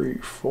 2, 3,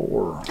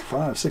 4,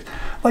 5, 6,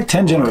 like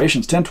 10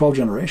 generations, 10, 12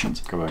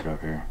 generations. Go back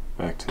up here.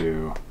 Back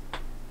to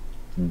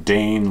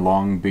Dane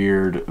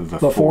Longbeard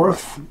the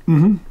Fourth.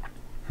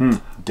 Mm-hmm.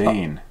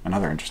 Dane,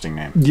 another interesting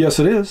name. Yes,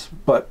 it is,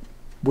 but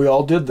we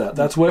all did that.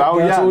 That's what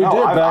we did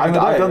back in the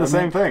day. I've done the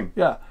same thing.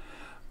 Yeah.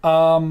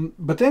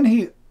 But then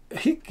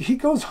he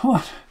goes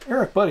on,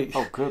 Eric, buddy.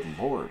 Oh, good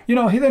Lord. You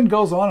know, he then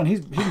goes on and he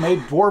made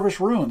Dwarvish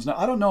runes. Now,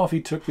 I don't know if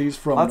he took these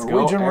from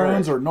Norwegian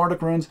runes or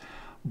Nordic runes,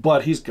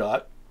 but he's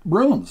got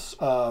runes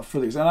for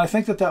these. And I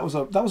think that was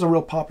a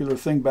real popular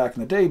thing back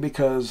in the day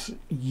because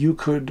you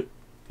could,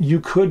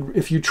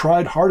 if you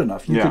tried hard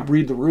enough, you could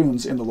read the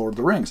runes in the Lord of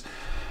the Rings.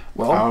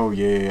 Well,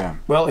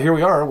 Well, here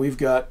we are. We've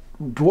got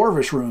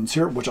Dwarvish runes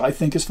here, which I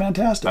think is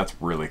fantastic. That's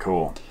really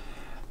cool.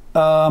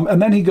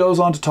 And then he goes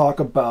on to talk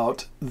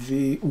about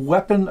the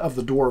weapon of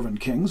the Dwarven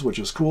kings, which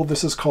is cool.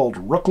 This is called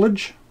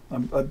Rooklage.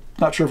 I'm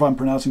not sure if I'm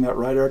pronouncing that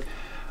right, Eric.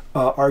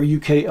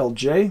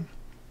 Ruklj.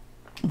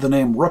 The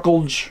name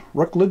Ruklj,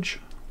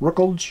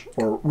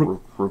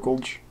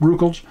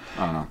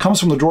 I don't know. comes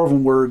from the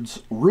Dwarven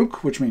words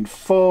Ruk, which mean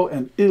foe,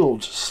 and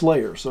Ilj,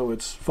 slayer, so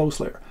it's foe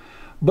slayer.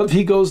 But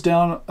he goes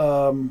down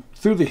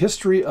through the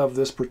history of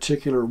this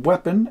particular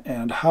weapon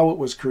and how it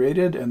was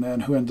created and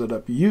then who ended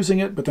up using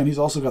it. But then he's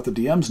also got the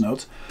DM's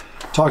notes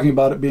talking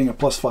about it being a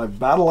 +5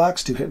 battle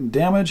axe to hit and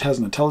damage, has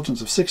an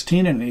intelligence of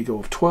 16 and an ego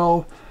of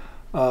 12.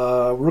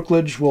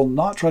 Ruklj will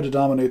not try to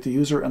dominate the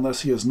user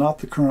unless he is not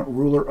the current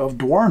ruler of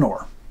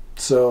Dwarnor.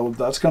 So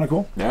that's kind of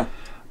cool. Yeah.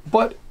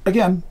 But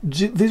again,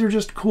 these are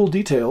just cool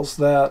details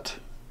that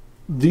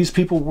these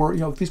people were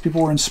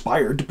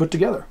inspired to put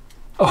together.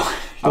 Oh,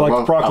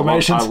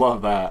 proclamations? I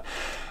love that.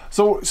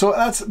 So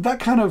that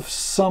kind of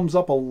sums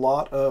up a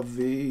lot of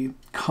the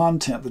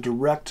content, the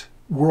direct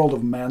world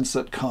of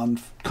Manset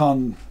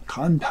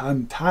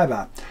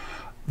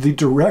the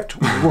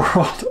direct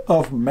world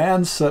of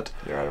Manset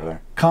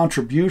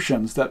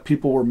contributions that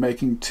people were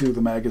making to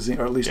the magazine,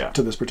 or at least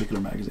to this particular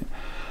magazine.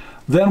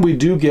 Then we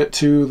do get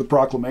to the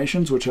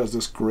proclamations, which has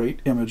this great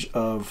image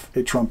of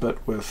a trumpet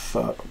with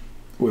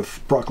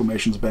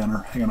proclamations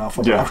banner hanging off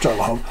of it, which I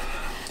love.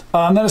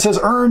 And then it says,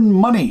 earn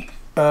money.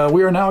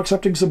 We are now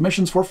accepting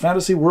submissions for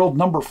Fantasy World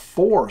number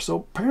 4.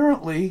 So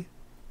apparently,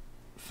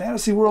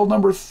 Fantasy World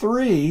number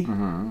 3,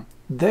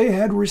 they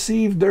had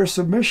received their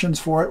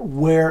submissions for it.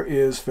 Where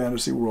is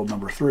Fantasy World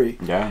number 3?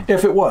 Yeah.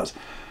 If it was.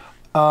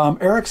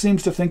 Eric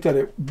seems to think that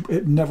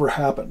it never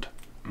happened.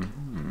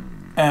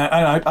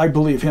 And I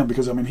believe him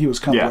because, I mean, he was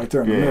kind of right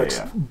there in the mix.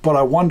 Yeah. But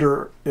I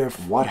wonder if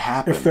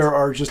there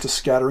are just a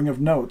scattering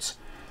of notes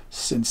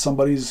in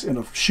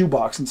a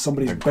shoebox in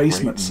somebody's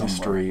basement somewhere.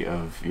 Mystery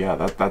of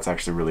that's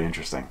actually really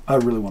interesting. I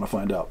really want to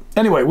find out.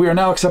 Anyway, we are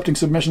now accepting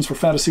submissions for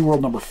Fantasy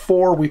World number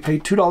 4. We pay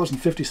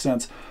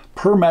 $2.50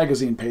 per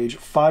magazine page,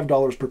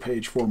 $5 per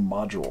page for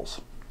modules.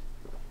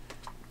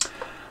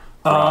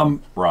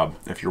 Rob,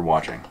 if you're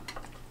watching,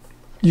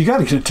 you got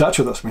to get in touch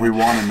with us, man. We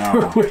want to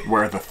know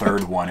where the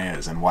third one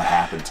is and what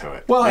happened to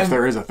it. Well, if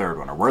there is a third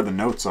one, or where the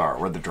notes are,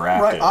 where the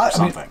draft is, or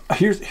something. I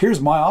mean,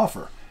 here's my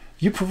offer.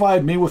 You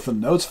provide me with the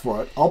notes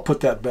for it, I'll put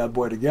that bad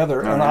boy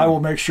together, and I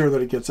will make sure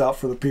that it gets out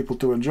for the people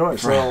to enjoy.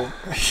 So,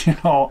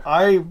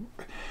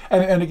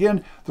 and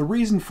again, the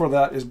reason for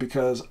that is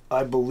because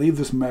I believe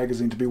this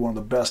magazine to be one of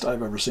the best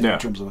I've ever seen in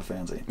terms of a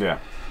fanzine. Yeah.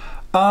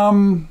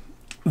 Then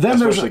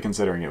especially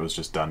considering it was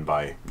just done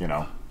by,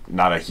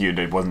 not a huge,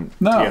 it wasn't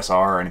TSR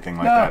or anything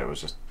like that. It was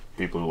just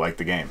people who like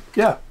the game.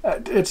 Yeah,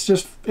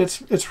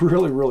 it's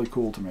really, really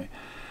cool to me.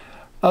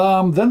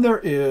 Then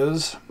there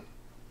is,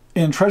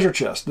 in Treasure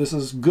Chest, this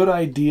is good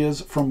ideas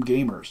from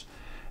gamers.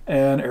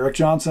 And Eric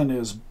Johnson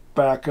is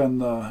back in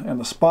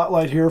the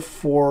spotlight here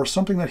for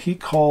something that he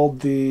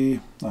called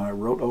I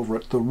wrote over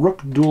it, the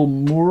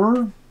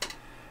Rukdulmur,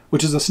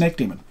 which is a snake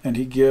demon. And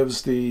he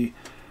gives this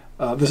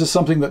is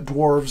something that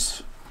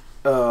dwarves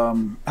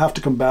have to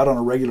combat on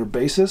a regular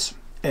basis.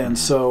 And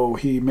so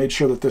he made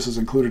sure that this is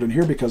included in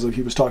here because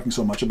he was talking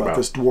so much about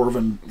this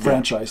dwarven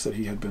franchise that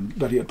he had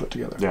put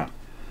together. Yeah.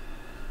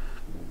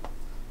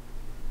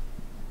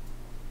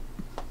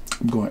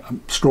 I'm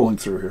scrolling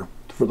through here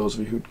for those of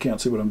you who can't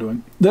see what I'm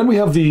doing. Then we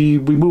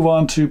move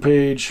on to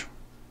page,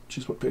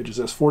 what page is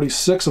this?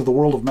 46 of the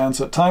World of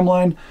Manset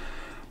timeline.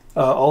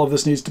 All of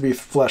this needs to be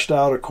fleshed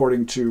out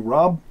according to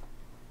Rob.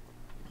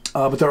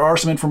 But there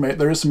is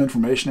some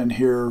information in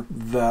here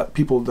that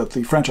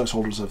the franchise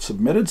holders have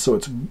submitted, so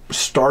it's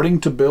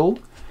starting to build.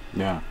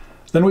 Yeah.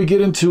 Then we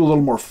get into a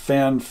little more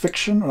fan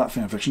fiction, or not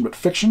fan fiction, but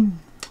fiction.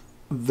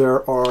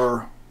 There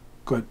are,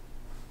 go ahead.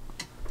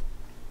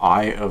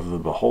 Eye of the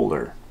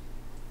Beholder.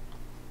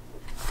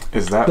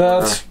 Is that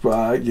that's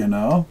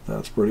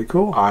that's pretty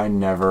cool. I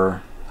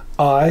never.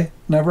 Oh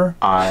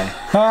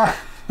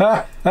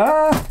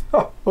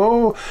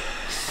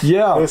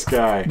yeah. This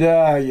guy.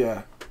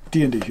 Yeah.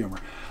 D&D humor.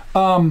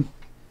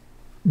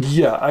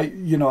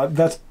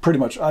 That's pretty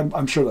much.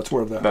 I'm sure that's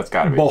where that's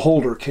gotta be.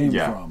 Beholder came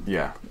from.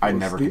 Yeah, I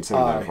never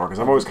considered that before because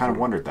I've always kind of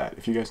wondered that.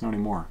 If you guys know any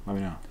more, let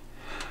me know.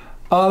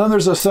 Then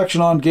there's a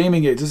section on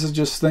gaming aids. This is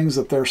just things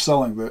that they're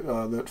selling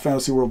that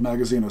Fantasy World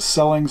magazine is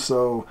selling.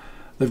 So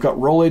they've got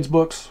Roll Aids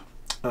books.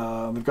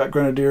 They've got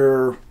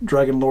Grenadier,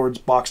 Dragon Lords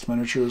boxed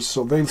miniatures.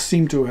 So they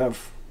seem to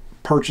have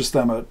purchased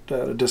them at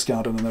a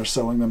discount, and then they're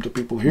selling them to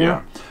people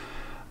here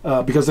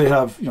because they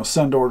have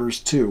send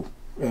orders too,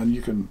 and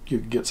you can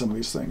get some of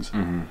these things.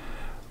 Mm-hmm.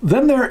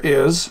 Then there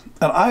is,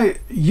 and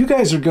you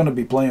guys are going to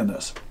be playing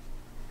this.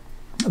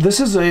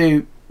 This is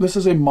a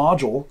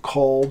module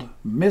called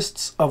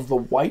Mists of the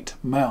White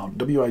Mound,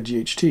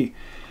 WIGHT,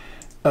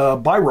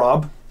 by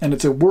Rob, and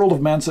it's a World of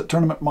Manset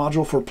tournament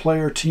module for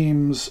player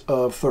teams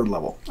of 3rd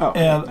level. Oh,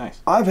 and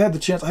nice. I haven't had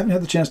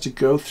the chance to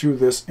go through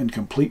this in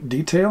complete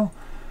detail,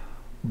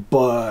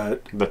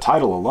 but the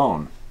title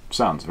alone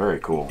sounds very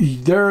cool.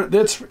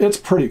 It's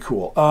pretty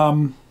cool.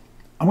 I'm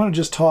going to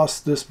just toss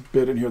this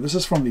bit in here. This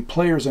is from the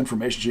player's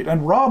information sheet,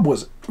 and Rob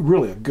was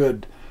really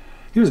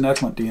he was an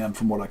excellent DM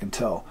from what I can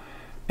tell.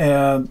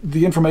 And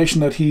the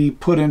information that he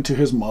put into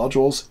his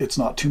modules, it's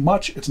not too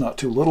much, it's not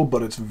too little,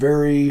 but it's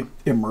very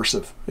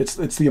immersive. It's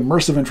the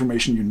immersive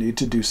information you need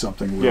to do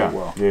something really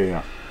well.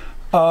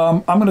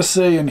 I'm going to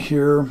say in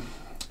here,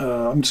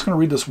 I'm just going to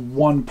read this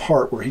one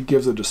part where he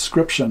gives a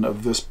description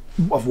of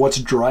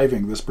what's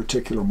driving this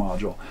particular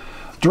module.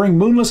 During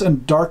moonless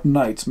and dark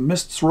nights,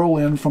 mists roll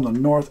in from the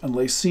north and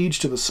lay siege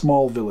to the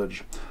small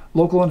village.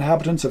 Local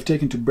inhabitants have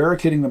taken to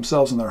barricading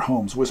themselves in their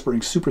homes,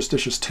 whispering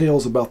superstitious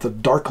tales about the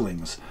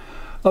Darklings.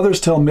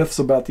 Others tell myths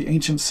about the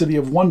ancient city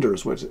of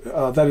wonders, which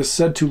that is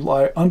said to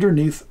lie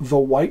underneath the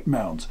White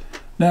Mounds.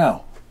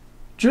 Now,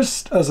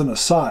 just as an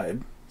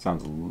aside...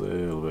 Sounds a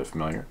little bit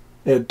familiar.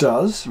 It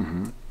does.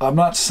 Mm-hmm. I'm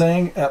not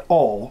saying at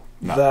all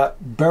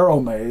that Barrow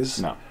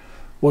Maze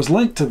was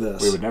linked to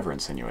this. We would never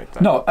insinuate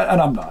that. No, and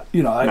I'm not.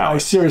 I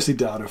seriously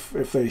doubt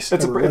if they... It's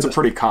a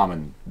pretty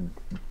common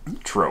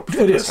trope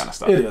for this kind of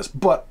stuff. It is,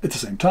 but at the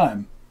same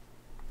time,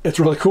 it's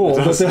really cool.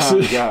 This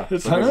is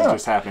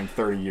just happening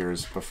 30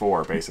 years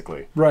before,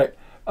 basically. Right.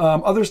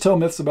 Others tell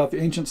myths about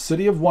the ancient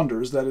city of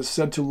wonders that is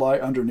said to lie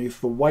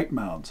underneath the White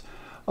Mounds.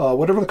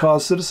 Whatever the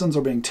cause, citizens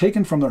are being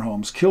taken from their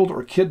homes, killed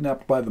or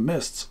kidnapped by the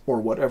mists, or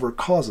whatever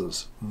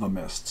causes the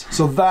mists.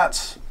 So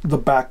that's the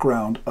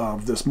background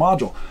of this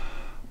module.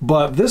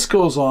 But this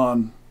goes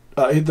on.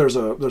 There's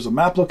a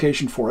map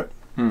location for it.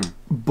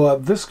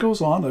 But this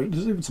goes on.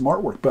 There's even some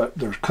artwork. But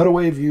there's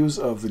cutaway views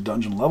of the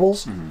dungeon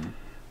levels.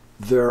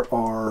 There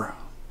are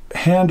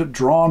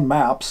hand-drawn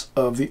maps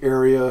of the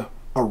area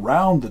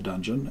around the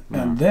dungeon,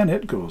 and then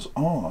it goes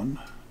on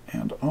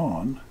and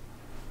on.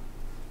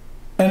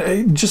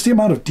 And just the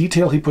amount of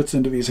detail he puts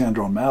into these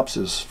hand-drawn maps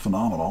is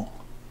phenomenal.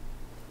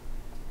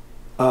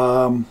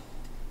 But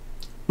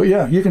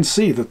yeah, you can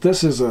see that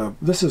this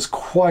is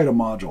quite a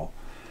module.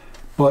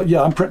 But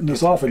yeah, I'm printing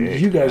this off, and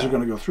you guys are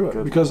going to go through it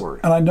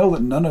and I know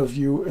that none of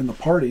you in the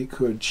party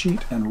could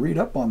cheat and read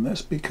up on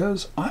this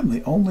because I'm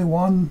the only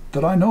one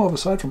that I know of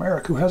aside from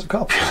Eric who has a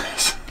copy of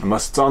this.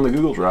 Unless it's on the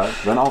Google Drive,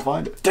 then I'll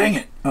find it. Dang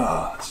it!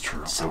 Oh, that's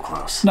true. So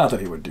close. Not that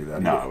he would do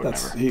that. No, I would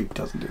never. He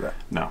doesn't do that.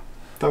 No,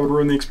 that would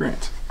ruin the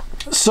experience.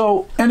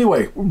 So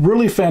anyway,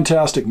 really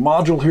fantastic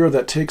module here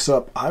that takes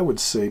up, I would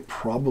say,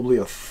 probably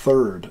a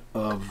third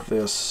of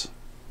this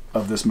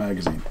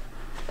magazine.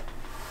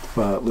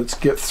 But let's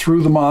get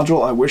through the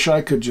module. I wish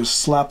I could just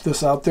slap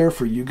this out there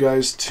for you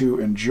guys to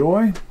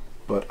enjoy,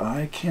 but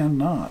I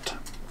cannot.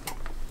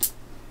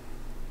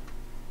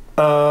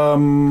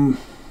 What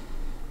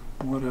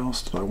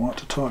else did I want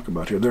to talk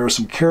about here? There are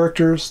some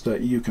characters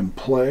that you can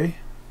play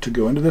to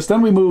go into this.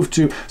 Then we move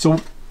to,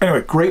 so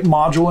anyway, great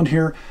module in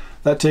here.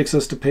 That takes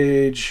us to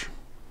page,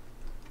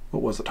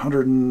 what was it,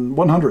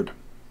 100.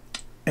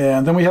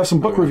 And then we have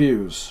some book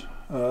reviews.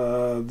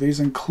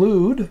 These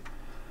include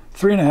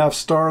 3.5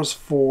 stars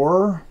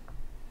for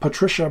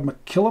Patricia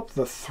McKillop,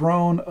 The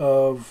Throne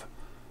of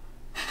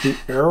the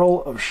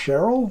Earl of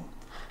Cheryl,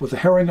 with the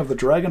Herring of the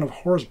Dragon of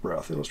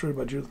Horsbreath, illustrated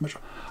by Judith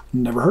Mitchell.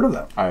 Never heard of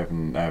that. I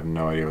have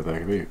no idea what that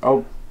could be.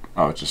 Oh,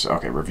 it's just,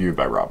 okay, reviewed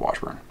by Rob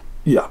Washburn.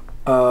 Yeah.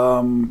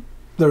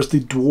 There's the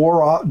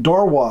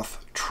Dorwath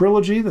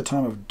Trilogy, The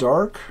Time of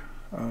Dark,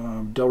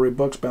 Del Rey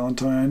Books,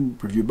 Ballantine,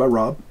 reviewed by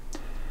Rob.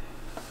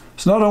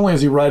 So not only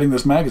is he writing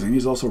this magazine,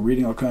 he's also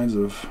reading all kinds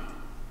of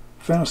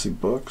fantasy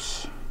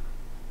books.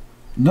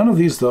 None of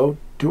these, though,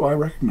 do I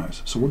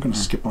recognize, so we're going to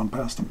skip on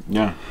past them.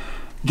 Yeah.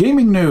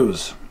 Gaming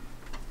news.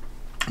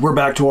 We're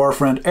back to our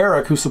friend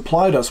Eric, who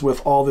supplied us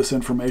with all this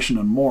information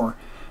and more.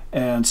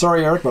 And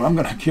sorry, Eric, but I'm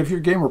going to give your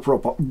gamer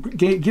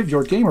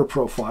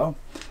profile.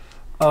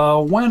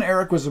 When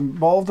Eric was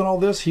involved in all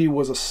this, he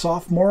was a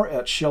sophomore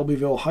at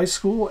Shelbyville High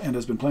School and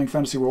has been playing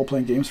fantasy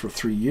role-playing games for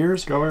 3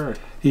 years. Go Eric.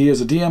 He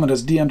is a DM and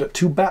has DM'd at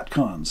 2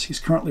 BatCons. He's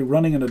currently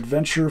running an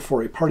adventure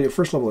for a party of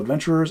first-level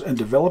adventurers and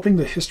developing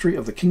the history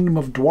of the Kingdom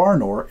of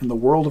Dwarnor in the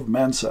world of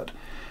Manset.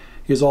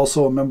 He is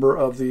also a member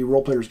of the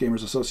Role-Players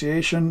Gamers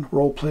Association,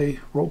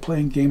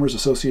 Role-Playing Gamers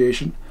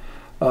Association.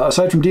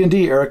 Aside from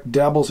D&D, Eric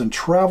dabbles in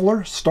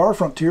Traveller, Star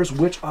Frontiers,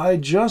 which I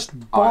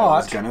just bought. I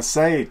was going to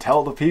say,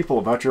 tell the people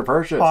about your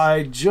purchase.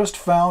 I just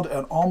found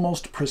an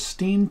almost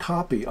pristine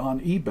copy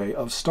on eBay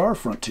of Star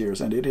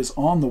Frontiers, and it is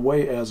on the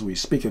way as we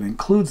speak. It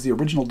includes the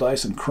original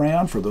dice and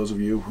crayon. For those of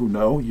you who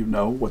know, you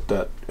know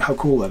how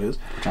cool that is.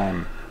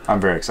 I'm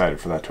very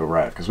excited for that to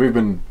arrive, because we've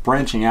been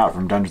branching out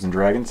from Dungeons &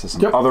 Dragons to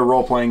some other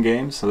role-playing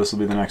games, so this will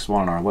be the next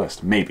one on our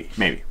list. Maybe.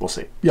 We'll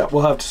see. Yeah,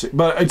 we'll have to see.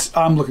 But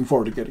I'm looking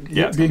forward to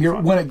being here.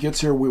 When it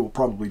gets here, we will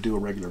probably do a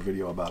regular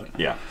video about it.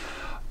 Yeah.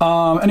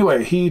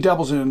 Anyway, he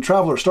dabbles in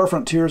Traveller, Star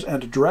Frontiers,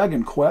 and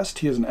Dragon Quest.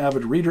 He is an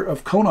avid reader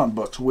of Conan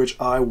books, which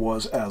I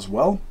was as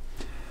well.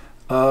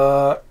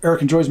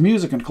 Eric enjoys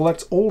music and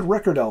collects old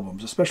record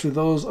albums, especially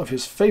those of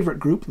his favorite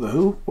group, The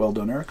Who. Well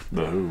done, Eric.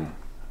 The Who.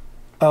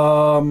 He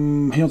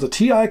owns a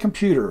TI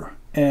computer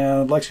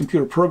and likes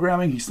computer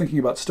programming. He's thinking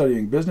about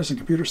studying business and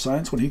computer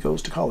science when he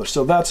goes to college.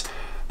 So that's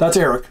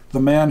Eric,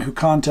 the man who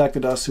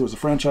contacted us, who was a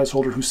franchise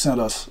holder, who sent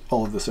us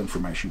all of this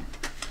information.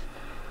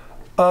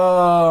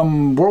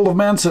 World of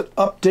Manset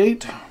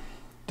update.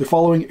 The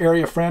following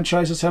area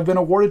franchises have been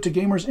awarded to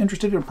gamers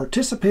interested in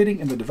participating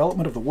in the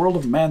development of the world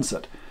of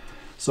Manset.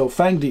 So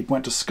Fangdeep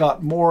went to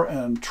Scott Moore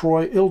and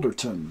Troy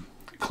Ilderton.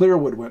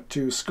 Clearwood went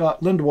to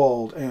Scott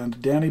Lindwald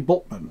and Danny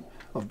Bultman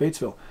of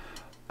Batesville.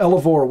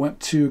 Elevore went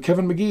to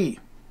Kevin McGee.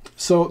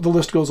 So the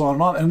list goes on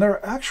and on. And there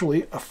are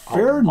actually a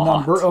fair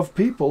number of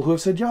people who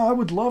have said, yeah, I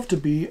would love to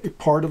be a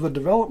part of the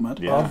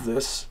development of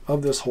this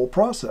whole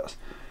process.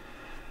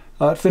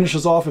 It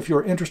finishes off, if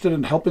you're interested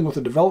in helping with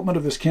the development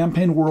of this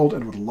campaign world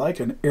and would like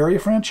an area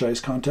franchise,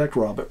 contact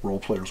Rob at Role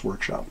Players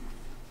Workshop.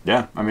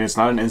 Yeah, I mean, it's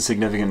not an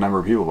insignificant number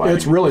of people.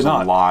 It's really not.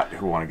 There's a lot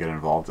who want to get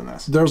involved in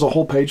this. There's a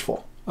whole page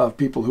full of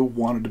people who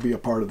wanted to be a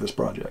part of this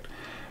project.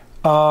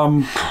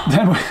 Then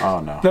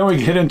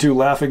we get into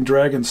Laughing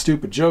Dragon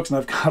stupid jokes, and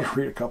I've got to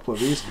read a couple of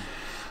these.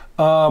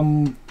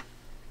 Don't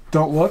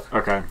look.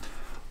 Okay.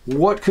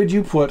 What could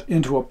you put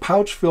into a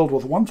pouch filled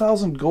with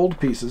 1,000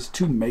 gold pieces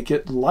to make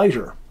it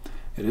lighter?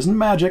 It isn't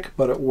magic,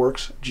 but it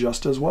works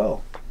just as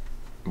well.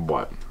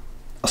 What?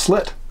 A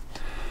slit.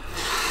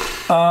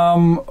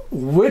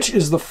 Which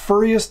is the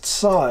furriest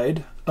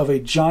side of a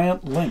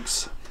giant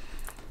lynx?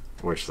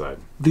 Which side?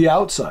 The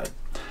outside.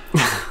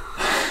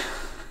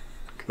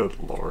 Good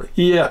Lord.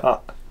 Yeah.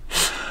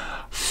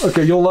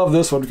 Okay, you'll love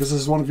this one because this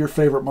is one of your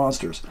favorite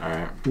monsters. All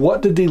right.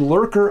 What did the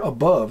lurker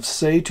above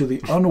say to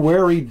the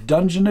unwary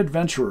dungeon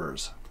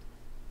adventurers?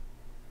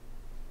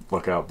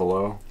 Look out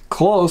below.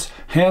 Close.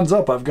 Hands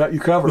up. I've got you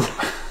covered.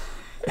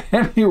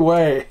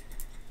 Anyway.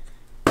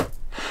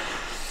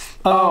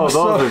 Those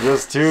are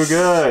just too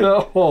good.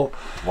 So,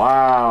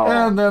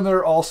 wow. And then there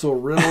are also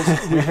riddles.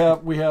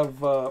 we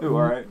have. Ooh,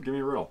 all right. Give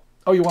me a riddle.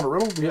 Oh, you want a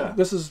riddle? Yeah.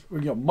 This is,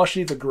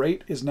 Mushy the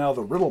Great is now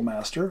the riddle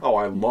master. Oh,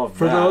 I love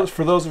that.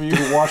 For those of you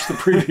who watched the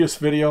previous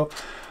video,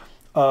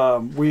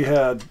 we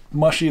had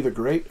Mushy the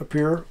Great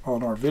appear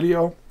on our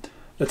video.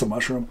 It's a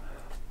mushroom.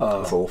 With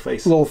a little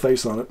face. A little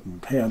face on it,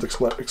 and hands,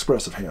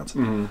 expressive hands.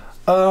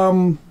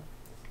 Mm-hmm.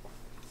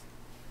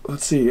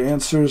 Let's see,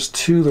 answers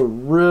to the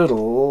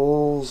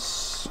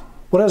riddles.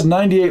 What has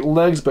 98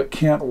 legs but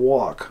can't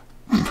walk?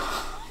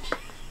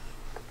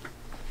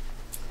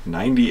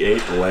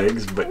 98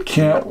 legs but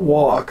can't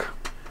walk.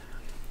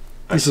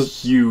 This is a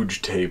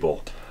huge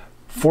table.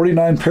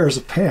 49 pairs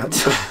of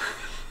pants.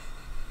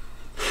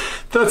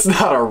 That's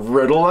not a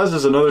riddle. That's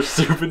just another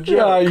stupid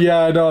joke.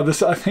 Yeah, I know.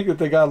 I think that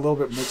they got a little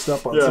bit mixed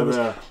up on some of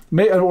this.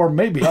 Or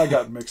maybe I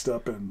got mixed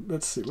up in.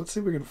 Let's see if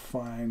we can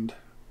find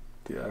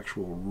the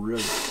actual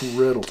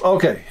riddles.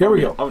 Okay, here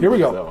we go. Here we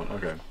go. That one.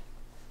 Okay.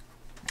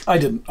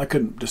 I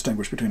couldn't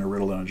distinguish between a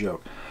riddle and a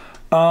joke.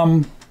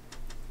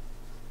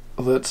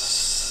 Let's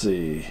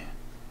see.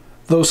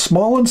 Though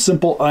small and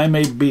simple I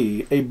may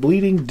be, a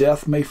bleeding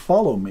death may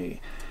follow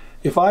me.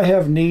 If I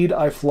have need,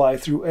 I fly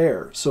through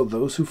air, so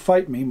those who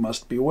fight me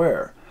must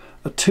beware.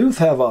 A tooth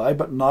have I,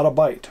 but not a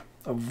bite.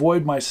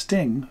 Avoid my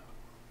sting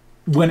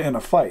when in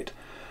a fight.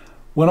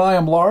 When I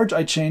am large,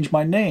 I change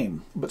my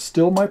name, but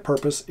still my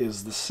purpose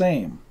is the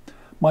same.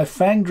 My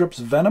fang drips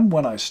venom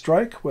when I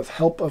strike, with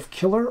help of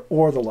killer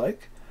or the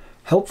like.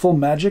 Helpful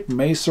magic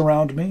may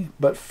surround me,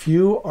 but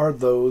few are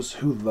those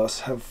who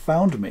thus have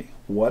found me.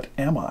 What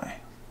am I?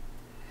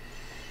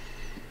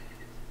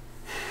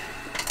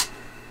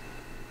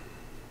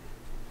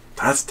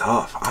 That's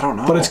tough. I don't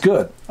know. But it's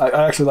good. I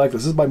actually like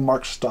this. This is by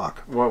Mark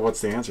Stock.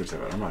 What's the answer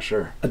to it? I'm not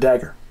sure. A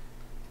dagger.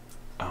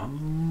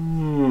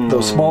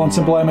 Though small and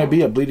simple I may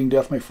be, a bleeding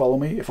death may follow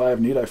me. If I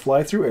have need, I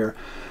fly through air.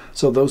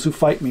 So those who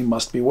fight me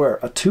must beware.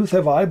 A tooth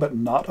have I, but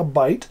not a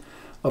bite.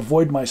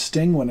 Avoid my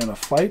sting when in a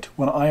fight.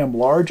 When I am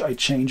large, I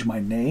change my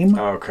name.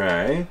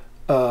 Okay.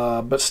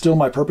 But still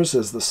my purpose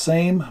is the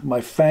same.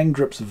 My fang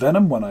drips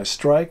venom when I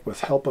strike,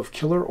 with help of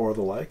killer or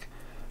the like.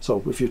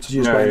 So if it's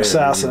used by an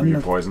assassin. You're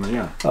poison,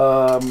 yeah.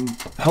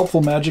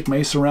 Helpful magic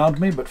may surround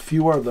me, but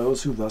few are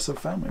those who thus have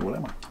found me. What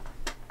am I?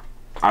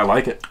 I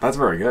like it. That's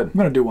very good. I'm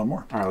going to do one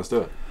more. All right, let's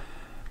do it.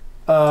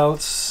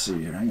 Let's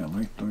see here. Hang on.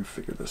 Let me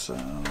figure this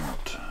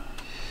out.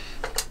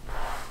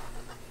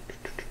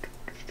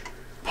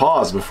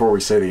 Pause before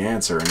we say the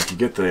answer, and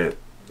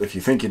if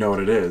you think you know what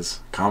it is,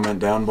 comment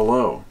down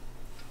below.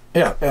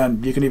 Yeah,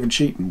 and you can even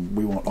cheat, and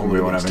we won't. We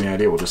won't have any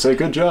idea. We'll just say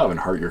good job and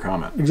heart your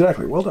comment.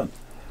 Exactly. Well done.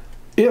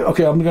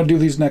 Okay, I'm going to do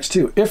these next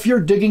two. If you're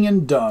digging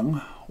in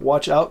dung,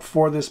 watch out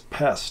for this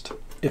pest.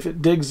 If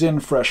it digs in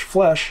fresh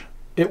flesh,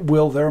 it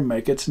will there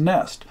make its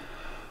nest.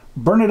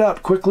 Burn it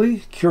out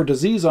quickly, cure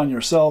disease on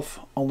yourself,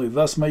 only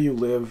thus may you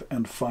live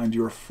and find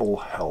your full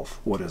health.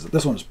 What is it?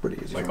 This one is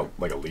pretty easy.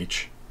 Like a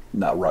leech?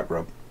 No, rock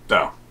grub.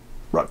 Oh.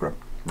 Rock grub.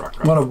 Rock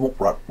grub.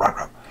 Rock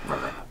grub.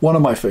 One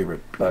of my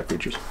favorite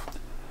creatures.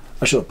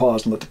 I should have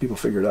paused and let the people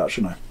figure it out,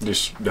 shouldn't I?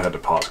 Just had to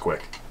pause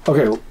quick.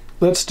 Okay,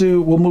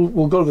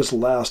 we'll go to this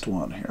last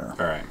one here.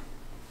 All right.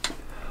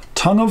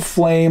 Tongue of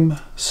flame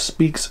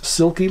speaks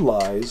silky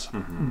lies,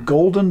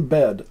 golden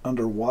bed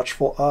under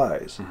watchful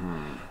eyes.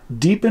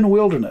 Deep in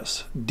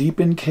wilderness, deep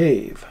in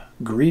cave,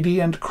 greedy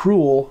and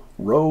cruel,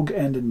 rogue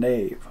and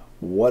knave.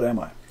 What am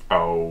I?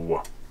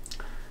 Oh.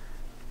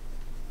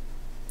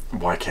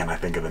 Why can't I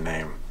think of the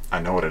name?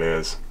 I know what it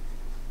is.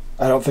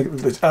 I don't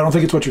think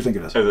it's what you think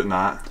it is. Is it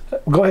not?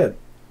 Go ahead.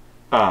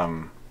 I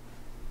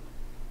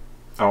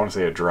want to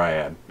say a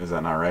dryad. Is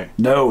that not right?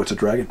 No, it's a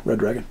dragon. Red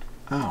dragon.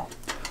 Oh.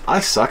 I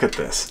suck at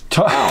this.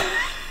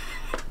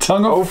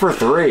 Tongue of 0 for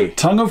 3.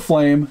 Tongue of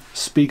flame,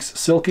 speaks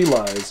silky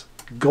lies,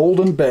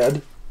 golden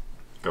bed,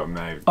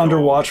 under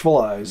watchful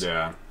eyes.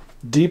 Yeah.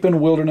 Deep in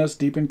wilderness,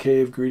 deep in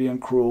cave, greedy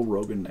and cruel,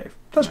 rogue and knave.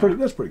 That's pretty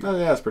good. Oh,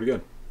 yeah, that's pretty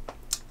good.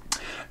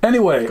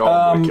 Anyway,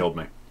 Gollum killed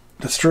me.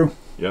 That's true.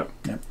 Yep.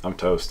 I'm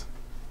toast.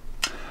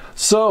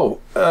 So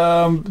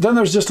then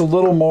there's just a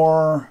little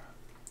more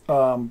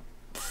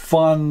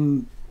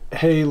fun.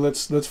 Hey,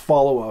 let's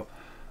follow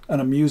an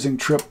amusing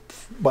trip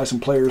by some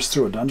players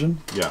through a dungeon.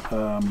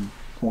 Yeah.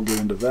 Won't get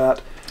into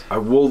that. I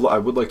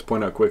would like to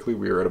point out quickly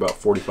we are at about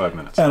 45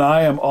 minutes. And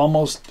I am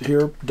almost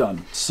here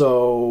done.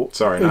 So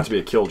sorry, not to be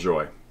a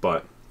killjoy,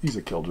 but he's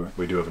a killjoy.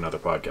 We do have another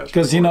podcast.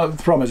 Because the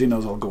problem is he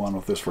knows I'll go on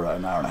with this for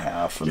an hour and a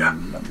half. And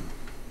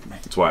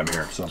that's why I'm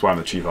here. So. That's why I'm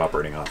the chief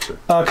operating officer.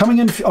 Coming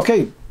in.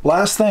 Okay,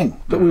 last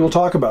thing that we will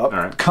talk about. All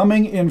right.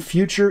 Coming in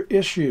future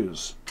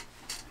issues.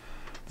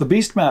 The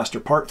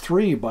Beastmaster, Part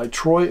 3 by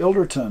Troy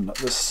Ilderton.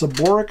 The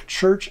Saboric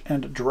Church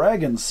and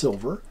Dragon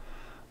Silver.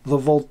 The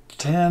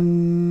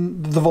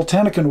Voltanican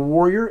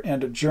Warrior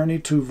and a Journey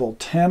to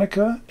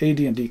Voltanica,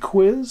 AD&D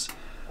Quiz.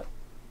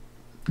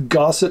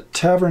 Gossip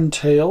Tavern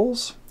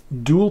Tales.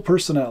 Dual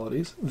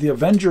Personalities. The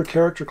Avenger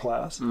Character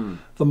Class.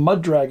 The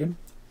Mud Dragon.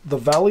 The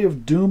Valley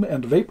of Doom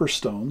and Vapor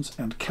Stones.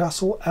 And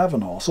Castle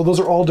Avenal. So those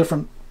are all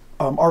different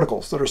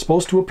articles that are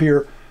supposed to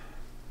appear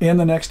in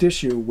the next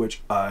issue,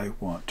 which I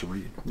want to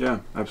read. Yeah,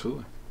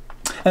 absolutely.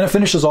 And it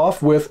finishes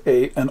off with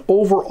an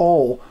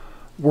overall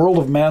World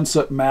of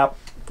Manset map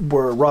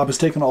where Rob has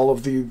taken all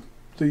of the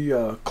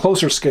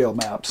closer scale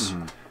maps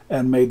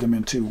and made them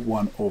into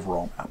one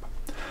overall map.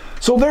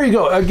 So there you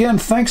go. Again,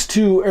 thanks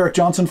to Eric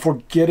Johnson for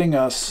getting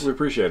us. We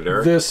appreciate it,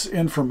 Eric. This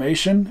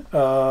information.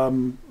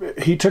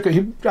 He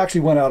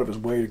actually went out of his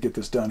way to get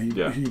this done. He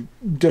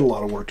did a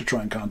lot of work to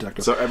try and contact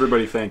us. So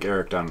everybody thank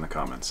Eric down in the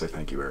comments. Say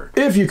thank you, Eric.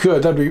 If you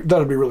could,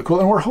 that'd be really cool.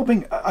 And we're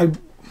hoping. I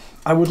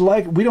would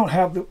like. We don't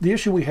have the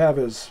issue we have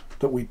is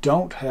that we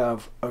don't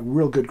have a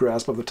real good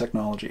grasp of the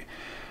technology.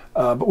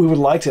 But we would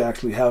like to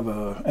actually have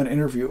an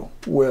interview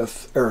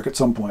with Eric at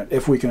some point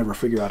if we can ever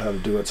figure out how to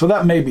do it. So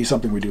that may be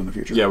something we do in the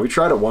future. Yeah, we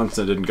tried it once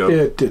and it didn't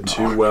go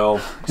too well.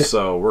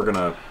 So we're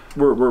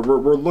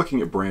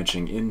looking at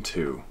branching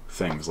into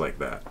things like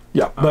that.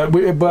 Yeah,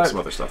 but some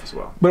other stuff as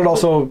well. But it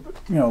also,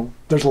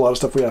 there's a lot of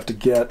stuff we have to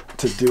get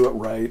to do it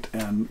right,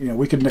 and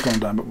we could nickel and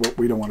dime it, but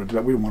we don't want to do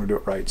that. We want to do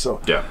it right. So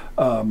yeah,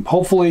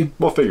 hopefully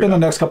we'll figure in the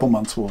next couple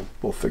months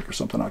we'll figure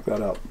something like that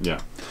out.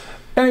 Yeah.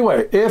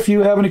 Anyway, if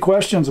you have any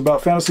questions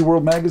about Fantasy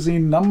World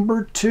Magazine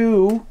number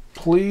 2,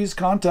 please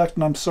contact.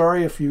 And I'm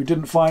sorry if you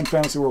didn't find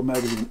Fantasy World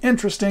Magazine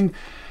interesting,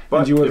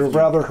 and you would have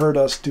rather heard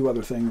us do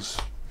other things.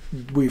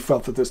 We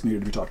felt that this needed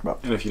to be talked about.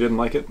 And if you didn't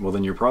like it, well,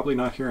 then you're probably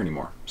not here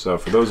anymore. So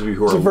for those of you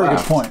who That's are a very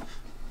good point.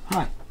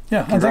 Hi.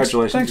 Yeah,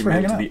 congratulations. Thanks for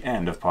hanging out. To the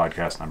end of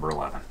podcast number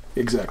 11.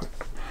 Exactly.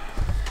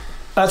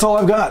 That's all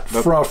I've got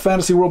for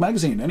Fantasy World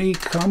Magazine. Any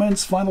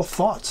comments, final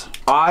thoughts?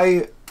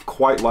 I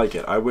quite like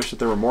it. I wish that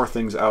there were more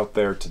things out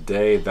there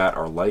today that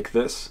are like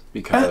this,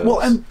 because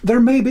and there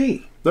may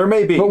be,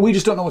 but we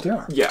just don't know what they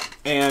are. Yeah,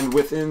 and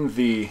within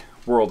the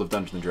world of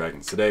Dungeons and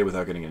Dragons today,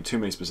 without getting into too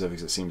many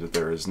specifics, it seems that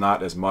there is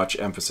not as much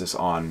emphasis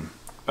on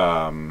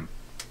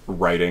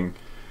writing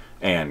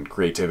and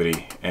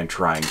creativity and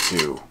trying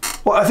to.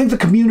 Well, I think the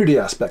community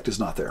aspect is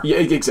not there. Yeah,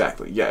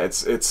 exactly. Yeah,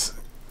 it's.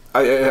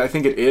 I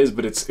think it is,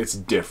 but it's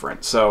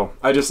different. So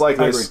I just like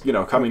this,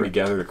 coming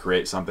together to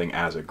create something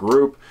as a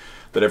group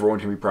that everyone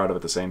can be proud of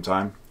at the same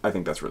time. I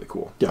think that's really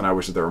cool. Yeah. And I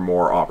wish that there were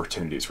more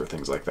opportunities for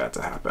things like that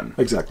to happen.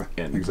 Exactly.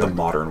 In the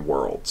modern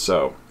world.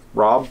 So,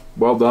 Rob,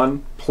 well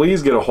done.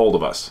 Please get a hold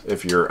of us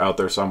if you're out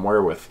there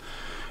somewhere with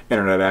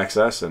internet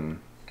access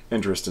and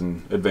interest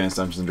in Advanced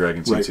Dungeons and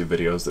Dragons YouTube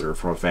videos that are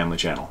from a family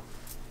channel.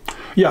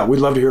 Yeah, we'd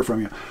love to hear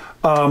from you.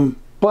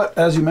 But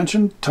as you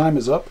mentioned, time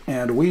is up,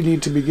 and we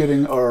need to be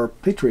getting our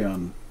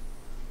Patreon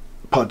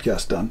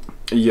podcast done.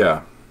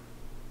 Yeah.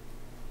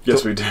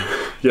 Yes, we do.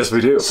 Yes,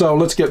 we do. So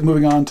let's get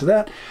moving on to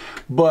that.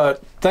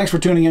 But thanks for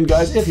tuning in,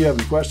 guys. If you have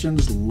any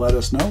questions, let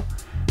us know,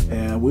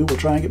 and we will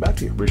try and get back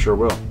to you. We sure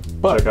will.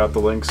 But check out the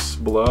links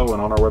below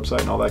and on our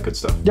website and all that good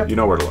stuff. Yep. You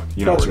know where to look.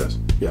 You know where it is.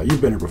 Yeah, you've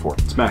been here before.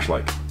 Smash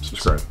like,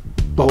 subscribe.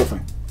 The whole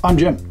thing. I'm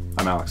Jim.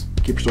 I'm Alex.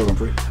 Keep your store going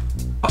free.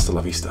 Hasta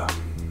la vista,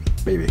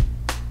 baby.